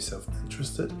to keep yourself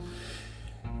interested.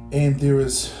 And there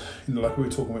is, like we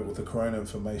were talking about with the corona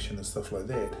information and stuff like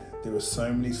that, there are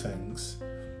so many things,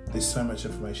 there's so much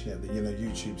information out there.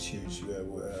 YouTube's huge,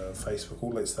 Facebook,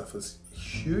 all that stuff is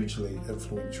hugely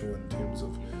influential in terms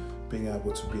of being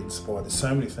able to be inspired. There's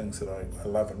so many things that I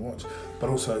love and watch, but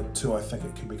also too, I think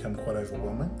it can become quite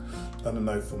overwhelming. I don't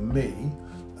know, for me,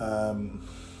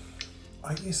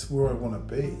 I guess where I want to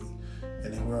be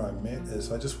and where I'm at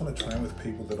is I just want to train with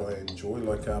people that I enjoy.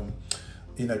 Like,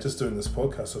 just doing this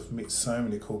podcast, I've met so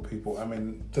many cool people. I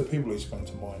mean, the people who spring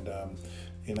to mind,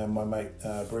 my mate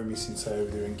Brumi Sensei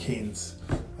over there in Cairns,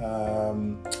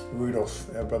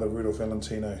 Rudolph, our brother Rudolph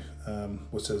Valentino,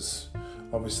 which is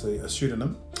obviously a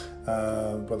pseudonym,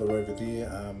 brother over there,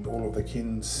 all of the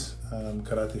Cairns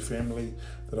karate family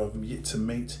that I've yet to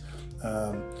meet,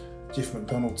 Jeff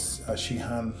McDonald's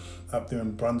Shihan up there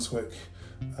in Brunswick,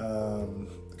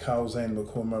 Carl Zane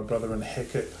McCall, my brother in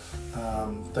Hackett,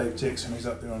 Dave Jackson, who's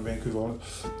up there on Vancouver Island,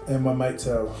 and my mates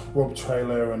Rob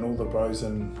Traylor and all the bros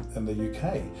in the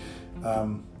UK.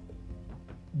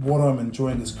 What I'm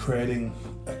enjoying is creating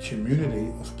a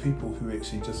community of people who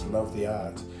actually just love the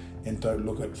art and don't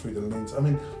look at it through the lens. I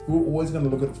mean, we're always going to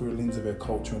look at it through a lens of our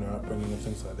culture and our upbringing and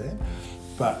things like that,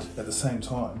 but at the same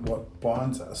time, what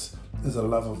binds us is a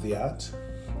love of the art,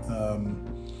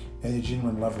 and a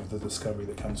genuine love of the discovery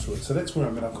that comes through it. So that's where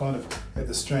I'm at. I'm kind of at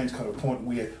this strange kind of point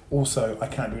where also I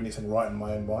can't do anything right in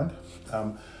my own mind.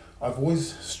 I've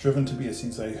always striven to be a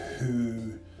sensei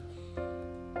who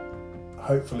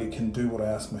hopefully can do what I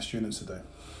ask my students to do,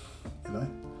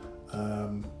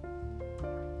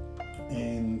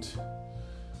 and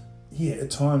yeah, at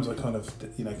times I kind of,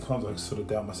 I sort of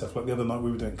doubt myself. Like the other night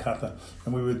we were doing kata,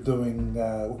 and we were doing,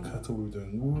 what kata were we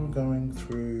doing? We were going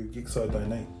through Gekisai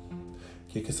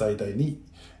Daini,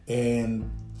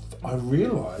 and I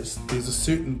realised there's a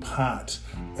certain part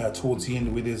towards the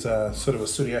end where there's a sort of a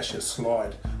Suryashi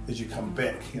slide as you come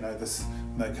back,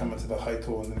 they come into the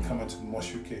Haito and then come into the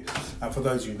Moshuke. For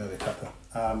those of you who know the kata.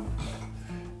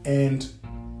 And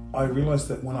I realised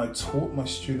that when I taught my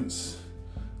students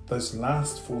those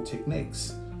last 4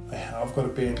 techniques, I've got a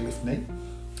bad left knee,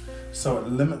 so it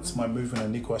limits my movement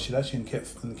in Neko Ashidashi and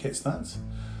cat stance,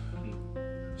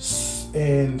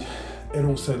 and it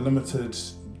also limited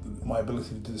my ability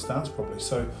to do the stance properly.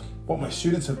 So what my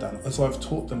students have done is I've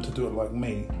taught them to do it like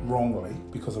me, wrongly,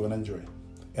 because of an injury,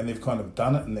 and they've kind of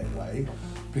done it in that way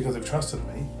because they've trusted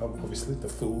me. Obviously, the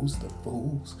fools.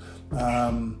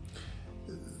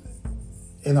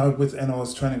 And I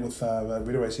was training with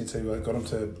Ridaway Sensei. I got him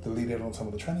to the lead out on some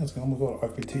of the training. I was going, oh my God,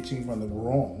 I've been teaching everyone the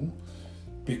wrong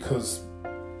because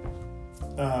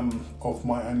of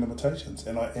my own limitations.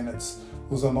 And it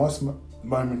was a nice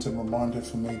moment and reminder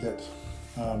for me that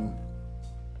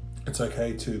it's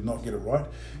okay to not get it right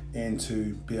and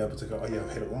to be able to go, oh yeah,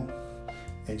 I've had it wrong.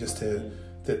 And just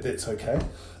that's okay.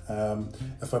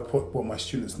 If I put what my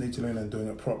students need to learn and doing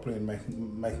it properly and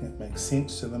making it make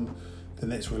sense to them, then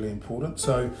that's really important.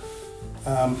 So,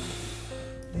 yeah,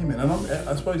 man. And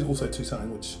I suppose also too something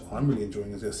which I'm really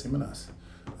enjoying is our seminars.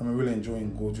 I'm really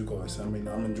enjoying Gorju guys. I mean,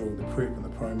 I'm enjoying the prep and the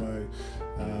promo,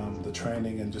 the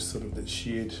training, and just sort of that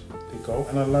shared the goal.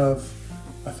 And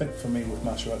I think for me with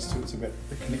martial arts too, it's about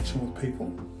the connection with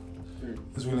people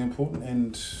is really important.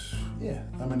 And yeah,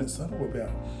 I mean, it's not all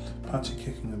about punching,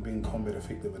 kicking, and being combat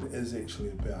effective. It is actually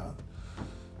about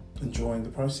enjoying the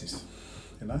process,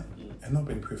 you know, and not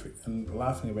being perfect, and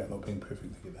laughing about not being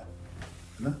perfect together,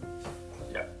 you know.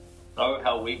 Yeah. Oh,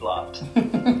 how we've laughed.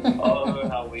 Oh,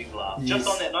 how we've laughed. Yes. Just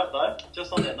on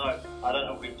that note, I don't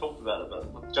know if we've talked about it, but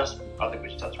I think we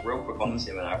should touch real quick on the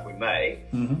seminar, if we may.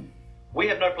 Mm-hmm. We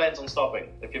have no plans on stopping.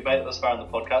 If you've made it this far in the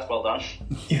podcast, well done.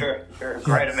 You're a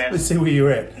greater man. Let's see where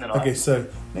you're at. Okay, so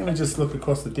let me just look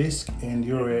across the desk, and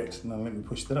you're at, now let me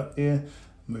push that up there,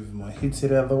 moving my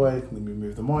headset out of the way, let me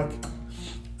move the mic.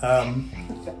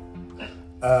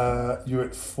 You're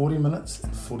at 40 minutes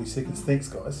and 40 seconds. Thanks,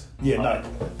 guys. Yeah, no,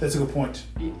 that's a good point.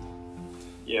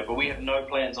 Yeah, but we have no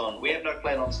plan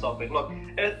on stopping. Look,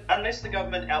 unless the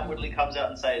government outwardly comes out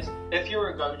and says, if you're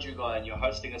a Goju guy and you're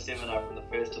hosting a seminar from the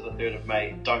 1st to the 3rd of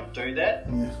May, don't do that,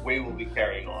 we will be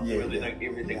carrying on. We'll be doing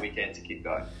everything we can to keep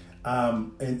going.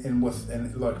 And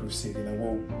like we've said, you know,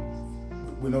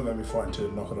 we're not going to be frightened to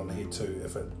knock it on the head too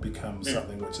if it becomes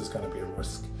something which is going to be a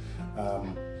risk.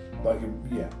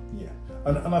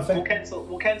 And I think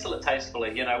we'll cancel it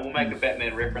tastefully. You know, we'll make a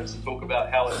Batman reference and talk about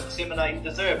how it's the seminar you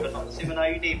deserve, but not the seminar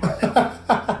you need right now.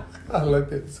 I like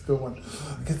that. It's a good one.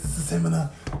 I guess it's the seminar.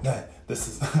 No, this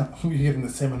is you're getting the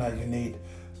seminar you need,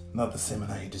 not the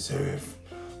seminar you deserve.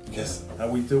 Because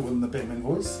we do it in the Batman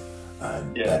voice.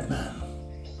 I'm Batman.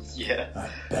 Yeah. I'm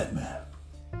Batman.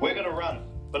 We're gonna run,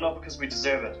 but not because we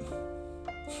deserve it,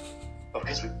 but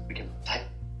because we can take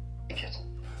it.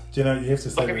 Do you know, you have to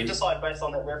say... Look, if you decide based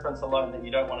on that reference alone that you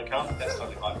don't want to come, that's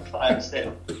totally fine. I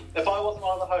understand. If I wasn't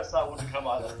one of the hosts, I wouldn't come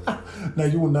either. No,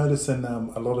 you will notice in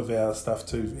a lot of our stuff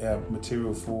too, our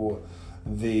material for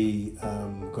the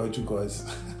Goju guys...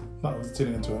 No, it's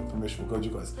turning into an infomercial for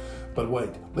Goju guys. But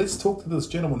wait, let's talk to this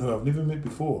gentleman who I've never met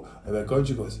before about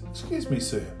Goju guys. Excuse me,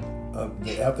 sir.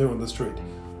 They're out there on the street.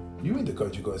 You went to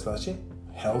Goju guys last year.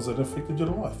 How's it affected your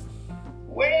life?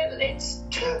 Well, let's...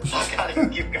 I can't even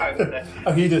keep going with that.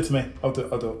 Okay, you do it to me. I'll do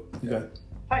it. You go.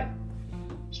 Hey,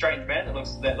 strange man. That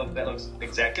looks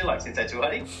exactly like Sensei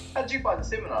Tuhari. How did you find the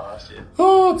seminar last year?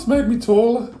 Oh, it's made me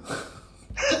taller.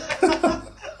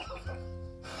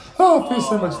 I feel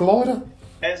so much lighter.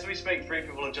 As we speak, 3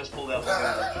 people have just pulled out the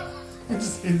seminar.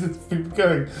 It's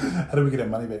going. How do we get our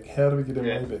money back? Money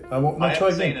back? I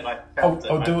haven't seen it.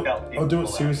 I'll do it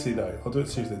seriously though. Do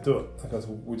it because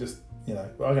we just, you know,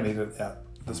 I can edit out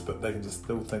this bit. They can just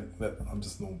still think that I'm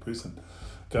just a normal person.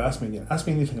 Go ask me again. Ask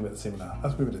me anything about the seminar.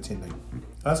 Ask me about attending.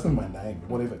 Ask me my name.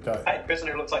 Whatever. Go. Hey, person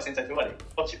who looks like Sensei Tuhari.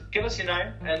 Give us your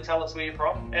name and tell us where you're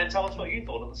from and tell us what you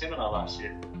thought of the seminar last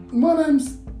year. My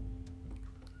name's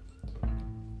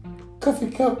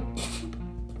Coffee Cup.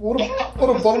 What a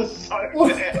bottle.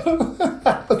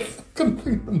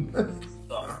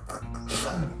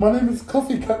 My name is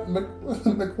Coffee Cup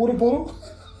McWater Bottle.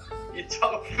 You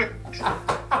don't.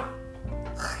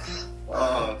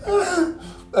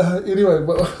 Anyway,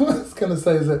 what I was going to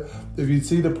say is that if you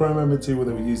see the promo material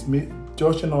that we use,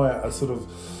 Josh and I are sort of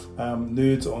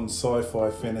nerds on sci-fi,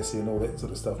 fantasy and all that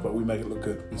sort of stuff, but we make it look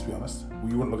good, let's be honest.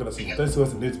 You wouldn't look at us and don't see us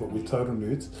as nerds, but we're total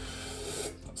nerds.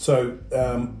 So,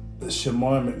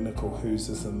 Shemai McNichol, who's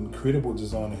this incredible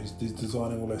designer who's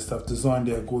designing all that stuff, designed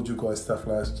our Goju Guy stuff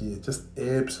last year. Just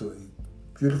absolutely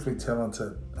beautifully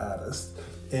talented artist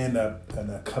and a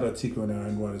karateka in our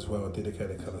own right as well, a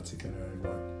dedicated karateka in our own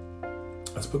right.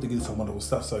 Let's put together some wonderful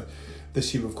stuff. So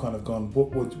this year we've kind of gone,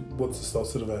 what's the style,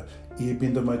 sort of a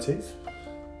airbender motif?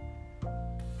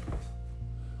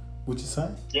 Would you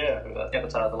say? Yeah,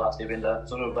 Avatar, the last airbender,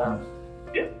 sort of,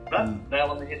 nail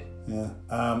on the head. Yeah,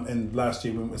 and last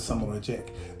year we went with Samurai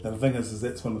Jack. Now the thing is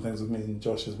that's one of the things with me and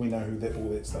Josh is we know who all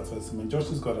that stuff is. I mean, Josh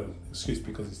has got an excuse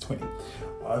because he's 20.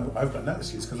 I've got no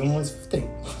excuse because I'm always 15.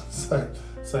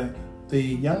 So the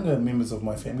younger members of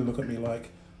my family look at me like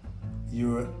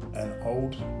you're an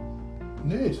old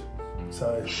nerd.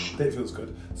 So that feels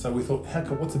good. So we thought,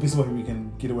 what's the best way we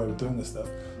can get away with doing this stuff?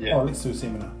 Yeah. Oh, let's do a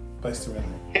seminar based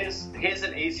around that. Here's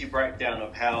an easy breakdown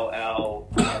of how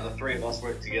the 3 of us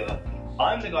work together.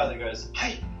 I'm the guy that goes,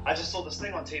 hey, I just saw this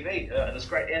thing on TV, this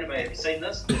great anime, have you seen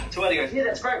this? Tuhari goes, yeah,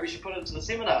 that's great, we should put it into the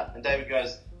seminar. And David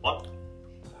goes, what?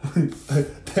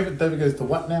 David goes to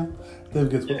what now?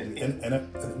 David goes,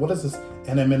 what is this?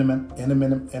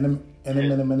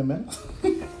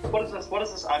 What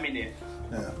is this? I mean, yeah.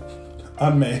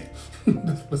 unme.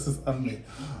 This is unme.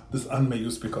 This unme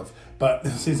you'll speak of. But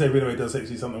Sensei Rap does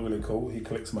actually something really cool. He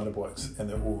collects motorbikes, and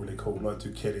they're all really cool, like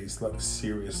Ducatis, like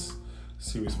serious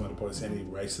motorbikes, and he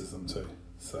races them too.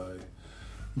 So,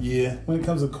 yeah, when it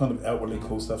comes to kind of outwardly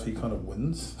cool stuff, he kind of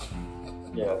wins.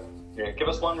 Yeah. Give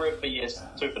us 1 rep for yes,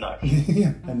 2 for no.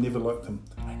 Yeah, I never liked him.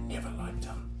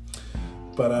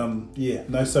 But yeah,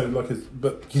 no. So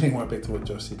but getting right back to what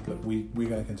Josh said, look, we're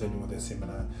going to continue with that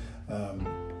seminar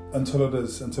until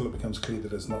it becomes clear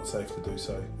that it's not safe to do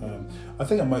so. I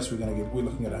think at most we're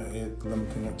looking at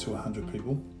limiting it to 100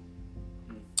 people,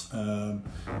 and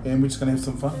we're just going to have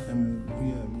some fun, and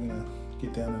yeah, we're going to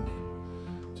get down and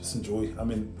just enjoy. I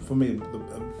mean, for me,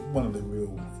 one of the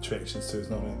real attractions too is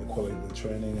not only the quality of the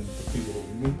training and the people that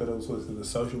we meet, but also the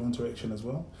social interaction as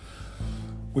well.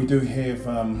 We do have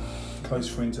close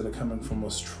friends that are coming from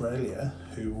Australia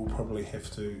who will probably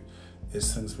have to,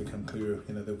 as things become clearer,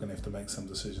 they're going to have to make some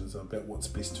decisions about what's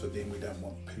best for them. We don't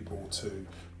want people to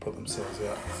put themselves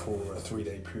out for a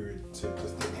 3-day period to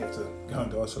just then have to go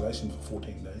into isolation for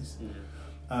 14 days.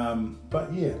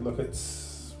 But yeah, look,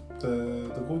 it's the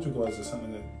Gorgeous guys is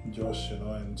something that Josh and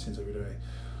I and Sensei Rap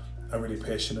are really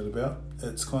passionate about.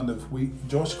 It's kind of,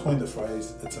 Josh coined the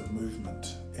phrase, it's a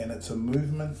movement, and it's a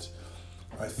movement,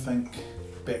 I think,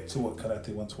 back to what karate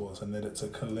once was, and that it's a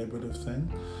collaborative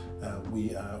thing.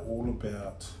 We are all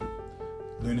about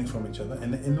learning from each other,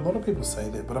 and a lot of people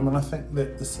say that, but I think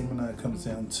that the seminar comes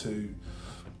down to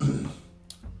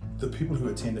the people who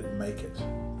attend it make it.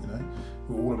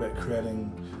 We're all about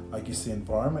creating, I guess, the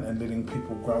environment and letting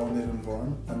people grow in that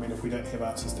environment. I mean, if we don't have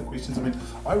answers to questions,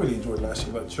 I really enjoyed last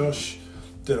year, but Josh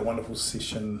did a wonderful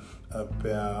session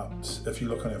about, if you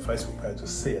look on our Facebook page, you'll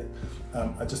see it,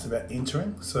 just about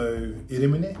entering. So,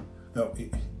 irimi,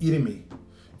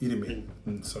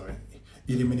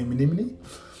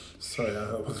 sorry, I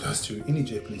apologize to any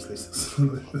Japanese listeners.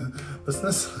 With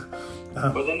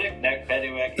a knick-knack,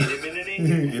 paddywhack,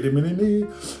 irimini.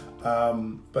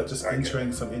 But just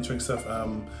entering stuff,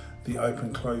 the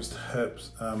open closed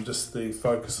hips, just the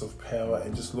focus of power,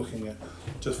 and just looking at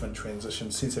different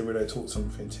transitions. Sensei Rap taught some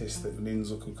fantastic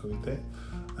Renzoku Kurite,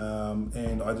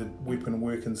 and I did weapon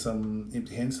work and some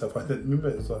empty hand stuff. I didn't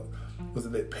remember, was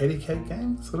it that patty cake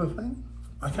game sort of thing?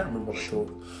 I can't remember what I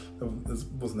thought. It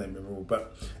wasn't that memorable,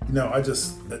 but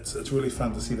it's really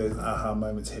fun to see those aha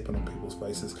moments happen on people's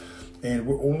faces, and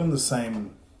we're all in the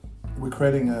same. We're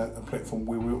creating a platform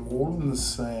where we're all in the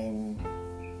same,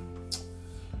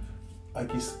 I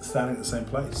guess, starting at the same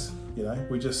place.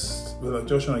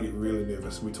 Josh and I get really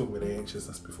nervous. We talk about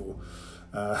anxiousness before.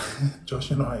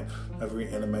 Josh and I are very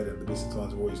animated at the best of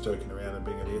times. We're always joking around and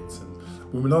being idiots. And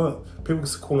when we're not, people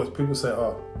say,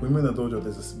 oh, when we're in the dojo,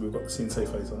 we've got the sensei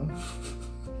face on.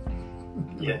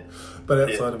 Yeah. But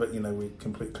outside of it, we're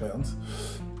complete clowns.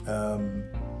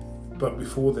 But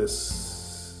before the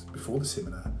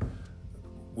seminar,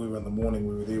 we were in the morning,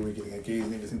 we were there, we were getting our gears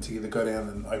and everything together, go down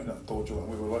and open up the dojo, and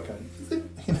we were like going,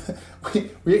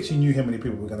 we actually knew how many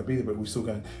people were going to be there, but we were still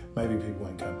going, maybe people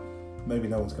won't come, maybe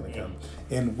no one's going to come.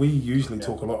 And we usually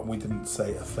talk a lot, and we didn't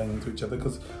say a thing to each other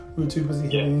because we were too busy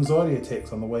having anxiety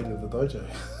attacks on the way to the dojo.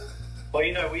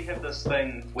 Well, we have this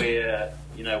thing where,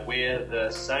 we're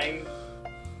the same,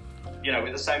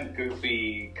 we're the same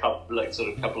goofy couple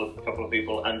of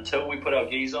people until we put our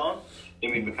gis on.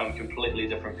 Then we become completely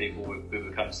different people. We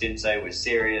become sensei. We're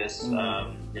serious,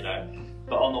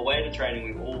 But on the way to training,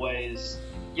 we've always,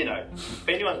 if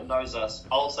anyone that knows us,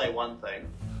 I'll say one thing.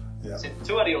 Yeah.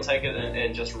 Tuari will take it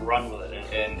and just run with it,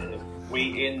 and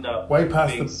we end up way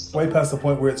past the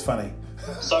point where it's funny.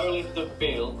 So left of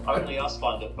field, only us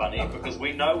find it funny because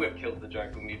we know we've killed the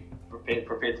joke and we're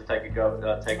prepared to take it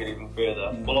even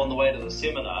further. Well, on the way to the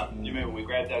seminar, you remember we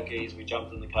grabbed our keys, we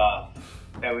jumped in the car,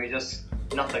 and we just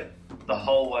nothing the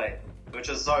whole way, which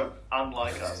is so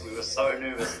unlike us. We were so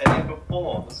nervous, and then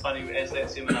before, it's funny, as that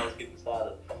seminar was getting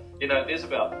started, there's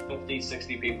about 50,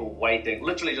 60 people waiting,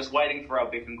 literally just waiting for our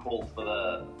beck and call for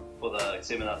the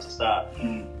seminar to start.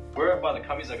 We're by the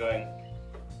kamiza going,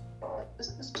 is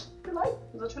it too late?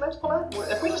 Is it too late to pull out?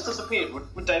 If we just disappeared,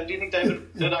 would David, do you think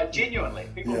David, genuinely,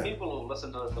 people will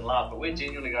listen to this and laugh, but we're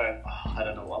genuinely going, I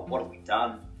don't know, what have we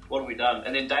done?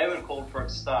 And then David called for it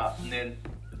to start, and then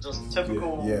just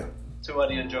typical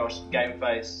Tuari and Josh, game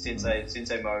face,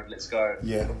 sensei mode, let's go.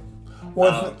 Yeah.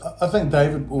 Well, I think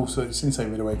David also, Sensei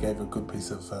Rap gave a good piece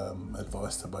of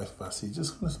advice to both of us. He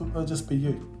just be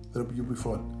you. You'll be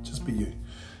fine. Just be you.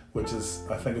 Which is,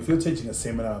 I think, if you're teaching a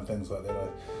seminar and things like that,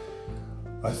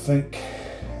 I think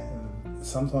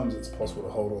sometimes it's possible to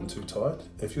hold on too tight.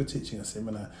 If you're teaching a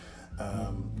seminar,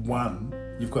 One,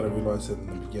 you've got to realise that in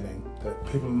the beginning that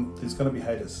there's going to be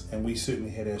haters, and we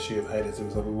certainly had our share of haters. We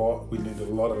learned a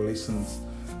lot of lessons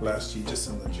last year just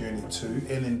in the journey too,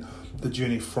 and in the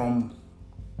journey from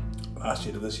last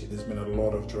year to this year. There's been a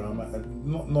lot of drama,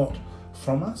 not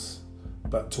from us,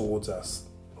 but towards us.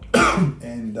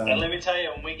 And let me tell you,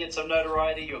 when we get some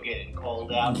notoriety, you're getting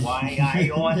called out. Why are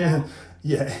you on now?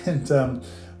 Yeah, and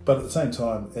but at the same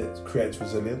time, it creates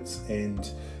resilience,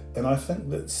 and I think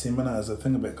that seminars, the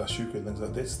thing about Gashuku and things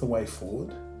like that's the way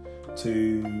forward,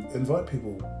 to invite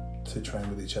people to train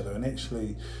with each other and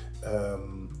actually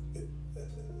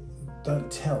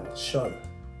don't tell, show.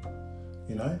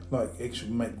 You know, like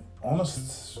actually make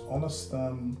honest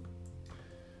an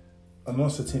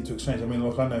honest attempt to exchange. I mean,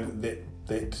 look, I know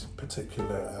that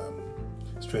particular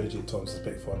strategy at times has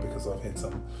backfired because I've had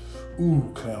some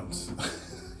clowns.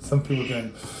 Some people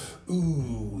going,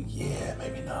 yeah,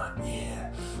 maybe not,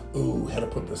 yeah. How to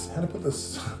put this?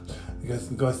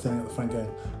 The guy's standing at the front going,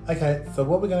 okay, so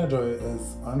what we're going to do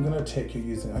is I'm going to attack you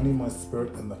using only my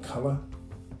spirit and the colour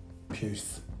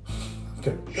puce.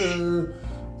 Okay,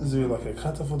 is there like a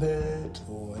kata for that?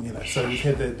 Or, you know, so we've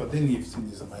had that, but then you've seen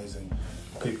these amazing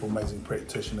people, amazing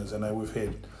practitioners. I know we've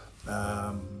had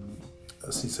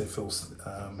Sensei Phil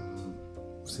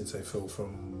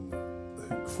from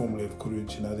formerly of Kuru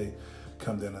Chinade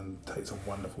come down and take some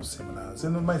wonderful seminars,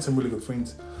 and I've made some really good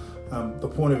friends. The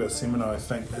point of a seminar, I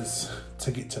think, is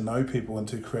to get to know people and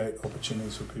to create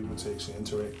opportunities for people to actually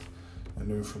interact and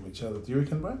learn from each other. Do you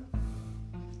reckon, bro?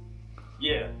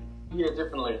 Yeah,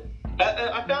 definitely.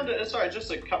 I found it, sorry, just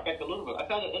to cut back a little bit, I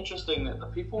found it interesting that the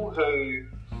people who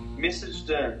messaged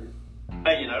in,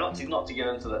 you know, not to get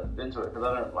into it, because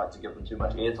I don't like to give them too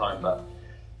much airtime, but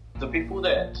the people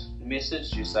that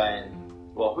messaged you saying,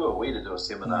 well, who are we to do a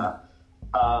seminar,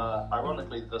 are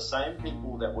ironically the same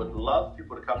people that would love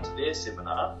people to come to their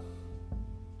seminar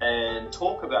and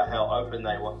talk about how open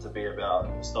they want to be about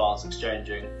styles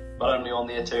exchanging, but only on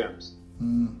their terms.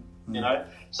 You know,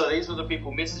 so these were the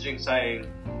people messaging saying,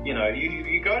 you know,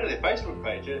 you go to their Facebook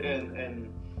page and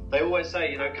they always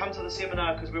say, you know, come to the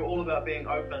seminar because we're all about being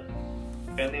open,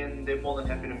 and then they're more than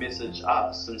happy to message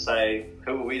us and say,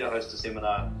 who are we to host a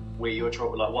seminar where you're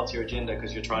trying, like, what's your agenda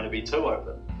because you're trying to be too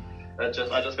open. I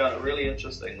just found it really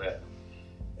interesting that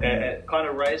it kind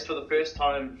of raised for the first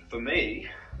time for me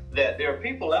that there are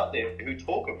people out there who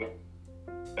talk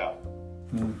about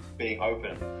being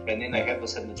open, and then they have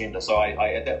this hidden agenda. So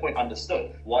I at that point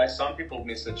understood why some people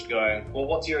messaged going, well,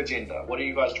 what's your agenda? What are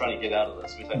you guys trying to get out of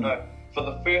this? We said, no, for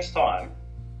the first time,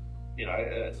 you know,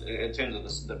 in terms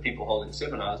of the people holding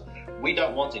seminars, we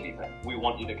don't want anything. We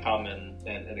want you to come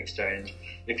and exchange.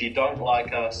 If you don't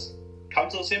like us, come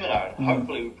to the seminar and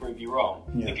hopefully we prove you wrong.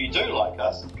 Yeah. If you do like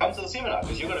us, come to the seminar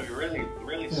because you're going to be really,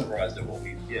 really surprised at what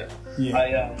we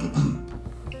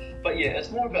But yeah,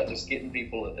 it's more about just getting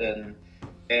people in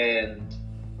and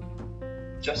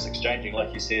just exchanging,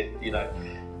 like you said. You know,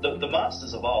 the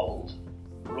masters of old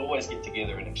would always get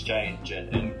together and exchange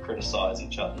and criticise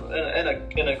each other in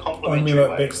a complimentary way. I mean,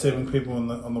 like backstabbing people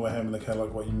on the way home in the car,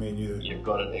 like what you mean. You've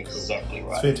got it exactly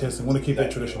right. It's fantastic. I want to keep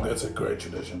that tradition. That's a great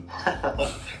tradition.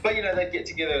 But you know, they'd get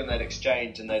together and they'd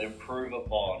exchange and they'd improve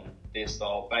upon their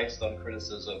style based on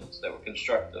criticisms that were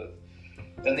constructive.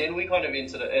 And then we kind of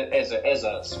entered it as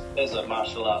a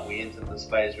martial art. We entered this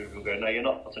phase where people go, no, you're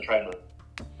not to train with.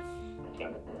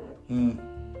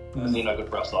 Because they're no good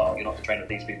for our style. You're not to train with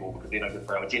these people because they're no good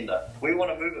for our agenda. We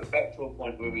want to move it back to a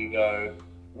point where we go,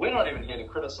 we're not even here to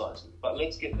criticise you, but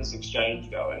let's get this exchange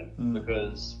going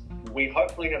because we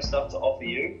hopefully have stuff to offer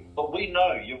you, but we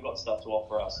know you've got stuff to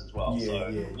offer us as well.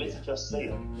 Let's just see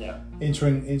it. Yeah.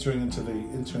 Entering into the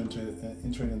interaction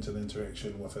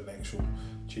with an actual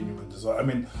genuine desire. I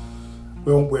mean,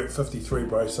 we're at 53,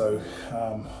 bro. So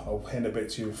I'll hand it back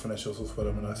to you to finish off with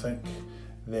them. And I think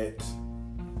that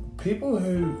people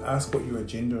who ask what your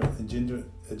agenda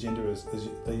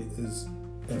is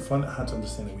and find it hard to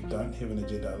understand that we don't have an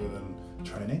agenda other than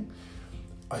training.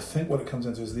 I think what it comes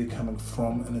down to is they're coming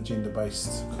from an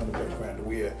agenda-based kind of background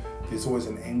where there's always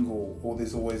an angle or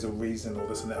there's always a reason or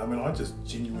this and that. I mean, I just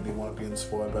genuinely want to be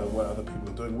inspired by what other people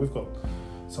are doing. We've got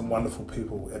some wonderful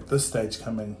people at this stage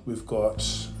coming. We've got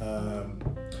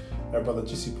our brother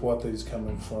Jesse Puata, who's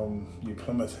coming from New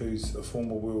Plymouth, who's a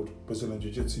former world Brazilian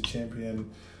Jiu-Jitsu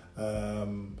champion.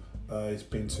 He's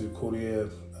been to Korea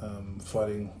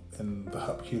fighting in the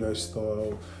Hapkido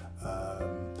style.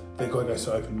 That guy goes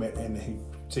to open mat and he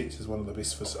teaches one of the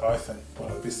best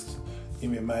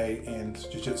MMA and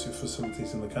Jiu-Jitsu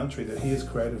facilities in the country that he has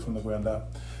created from the ground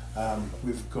up.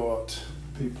 We've got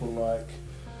people like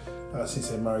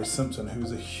Sensei Murray Simpson,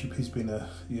 he's been a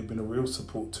real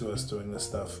support to us doing this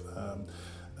stuff.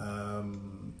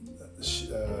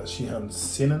 Shihan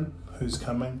Senin, who's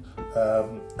coming,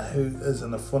 who is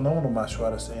a phenomenal martial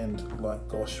artist, and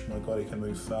gosh, my God, he can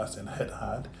move fast and hit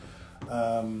hard.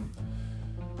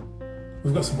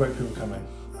 We've got some great people coming,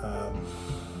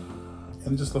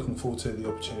 and just looking forward to the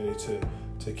opportunity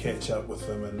to catch up with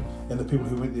them, and the people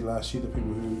who went there last year, the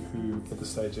people who at the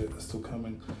stage are still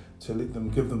coming, to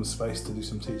give them space to do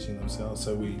some teaching themselves.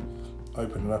 So we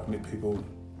open it up and let people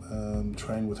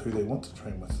train with who they want to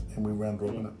train with, and we round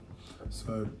robin it.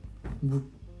 So we're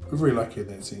very lucky in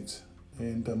that sense,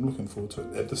 and I'm looking forward to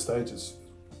it. At this stage, it's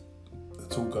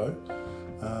all go.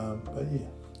 But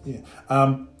yeah.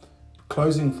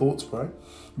 Closing thoughts, bro.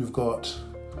 You've got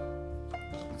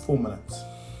 4 minutes,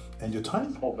 and your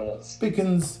time 4 minutes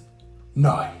begins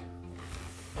now.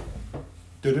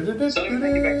 So let me take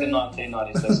you back to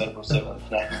 1996, April 7th.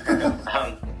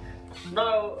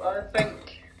 No, I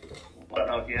don't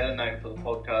know if you had a name for the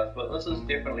podcast, but this has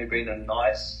definitely been a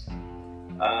nice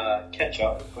catch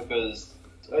up, because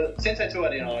Sensei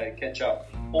Tuati and I catch up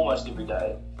almost every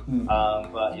day.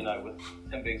 But with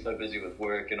him being so busy with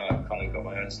work, and I've kind of got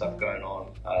my own stuff going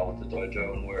on with the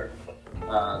dojo and work,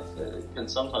 it can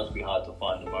sometimes be hard to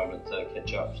find a moment to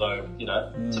catch up. So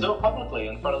to do it publicly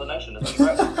in front of the nation is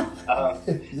great.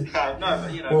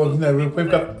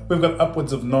 We've got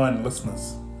upwards of 9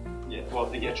 listeners. Yeah,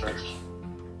 well, yeah, true.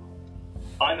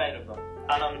 I'm 8 of them.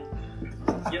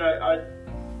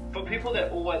 For people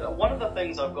that always, one of the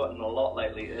things I've gotten a lot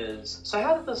lately is, so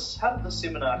how did this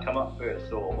seminar come up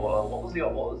first, or what was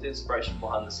the inspiration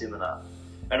behind the seminar?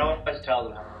 And I always tell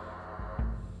them,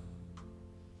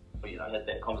 had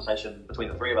that conversation between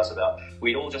the three of us about,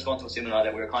 we'd all just gone to a seminar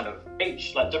that we were kind of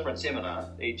each, different seminar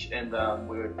each, and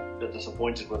we were a bit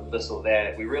disappointed with this or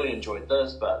that. We really enjoyed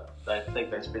this, but they think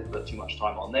they spent a bit too much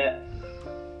time on that.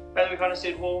 And we kind of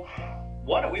said, well,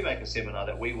 why don't we make a seminar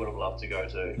that we would have loved to go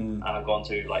to and have gone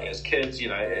to, as kids? It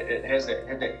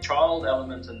had that child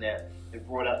element in that. It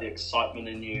brought out the excitement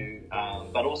in you,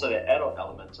 but also that adult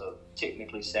element of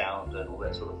technically sound and all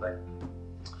that sort of thing.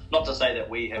 Not to say that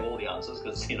we have all the answers,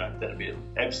 because that'd be an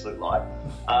absolute lie.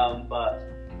 But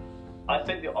I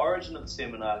think the origin of the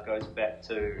seminar goes back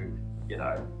to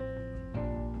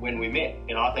when we met.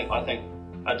 I think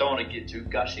I don't want to get too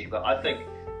gushy, but I think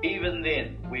even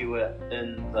then we were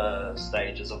in the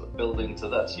stages of building to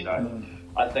this.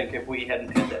 I think if we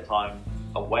hadn't had that time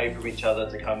away from each other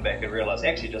to come back and realise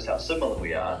actually just how similar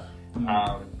we are,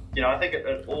 I think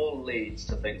it all leads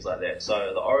to things like that.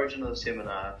 So the origin of the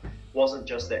seminar wasn't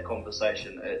just that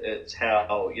conversation. It's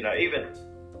how even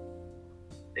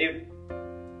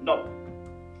not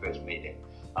first meeting.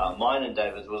 Mine and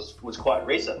David's was quite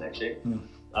recent actually.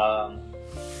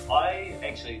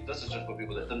 This is just for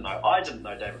people that didn't know. I didn't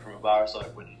know David from a bar, so so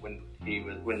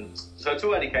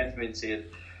Tuati came to me and said,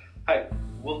 "Hey,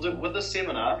 we'll do with this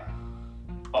seminar."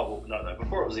 Oh, well, no,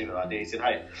 before it was even an idea, he said,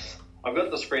 "Hey, I've got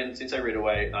this friend, Sensei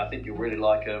Rap, I think you'll really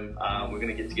like him. We're going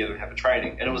to get together and have a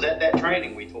training." And it was at that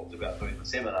training we talked about doing the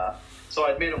seminar. So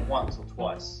I'd met him once or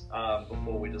twice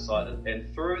before we decided.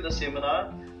 And through the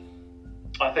seminar,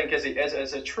 I think as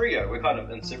a trio, we're kind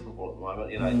of inseparable at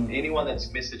the moment. Anyone that's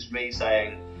messaged me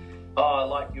saying, "Oh, I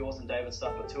like yours and David's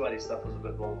stuff, but Tuati's stuff was a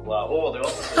bit blah blah blah," or the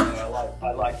opposite,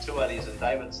 I like Tuati's and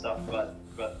David's stuff, but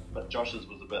Josh's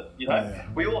was a bit,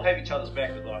 we all have each other's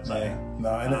back with what I'm saying.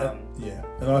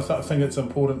 And I think it's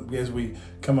important as we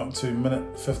come up to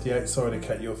minute 58. Sorry to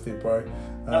cut you off there, bro.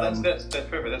 No, that's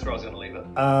perfect. That's where I was going to leave it.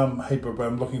 Hey, bro,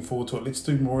 I'm looking forward to it. Let's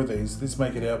do more of these. Let's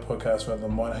make it our podcast rather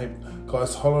than mine. Hey,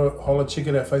 guys, holla, check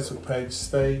out our Facebook page.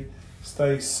 Stay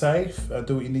safe.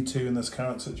 Do what you need to in this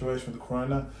current situation with the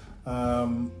corona.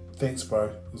 Thanks, bro.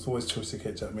 It's always choice to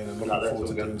catch up, man. I'm looking forward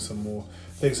to doing some more.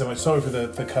 Thanks so much. Sorry for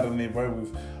the cut in there, bro.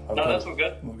 That's all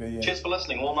good. Yeah. Cheers for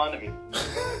listening, all 9 of you.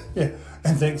 Yeah,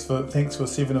 and thanks for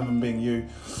 7 of them being you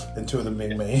and 2 of them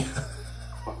being me.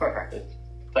 All right.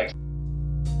 Thanks.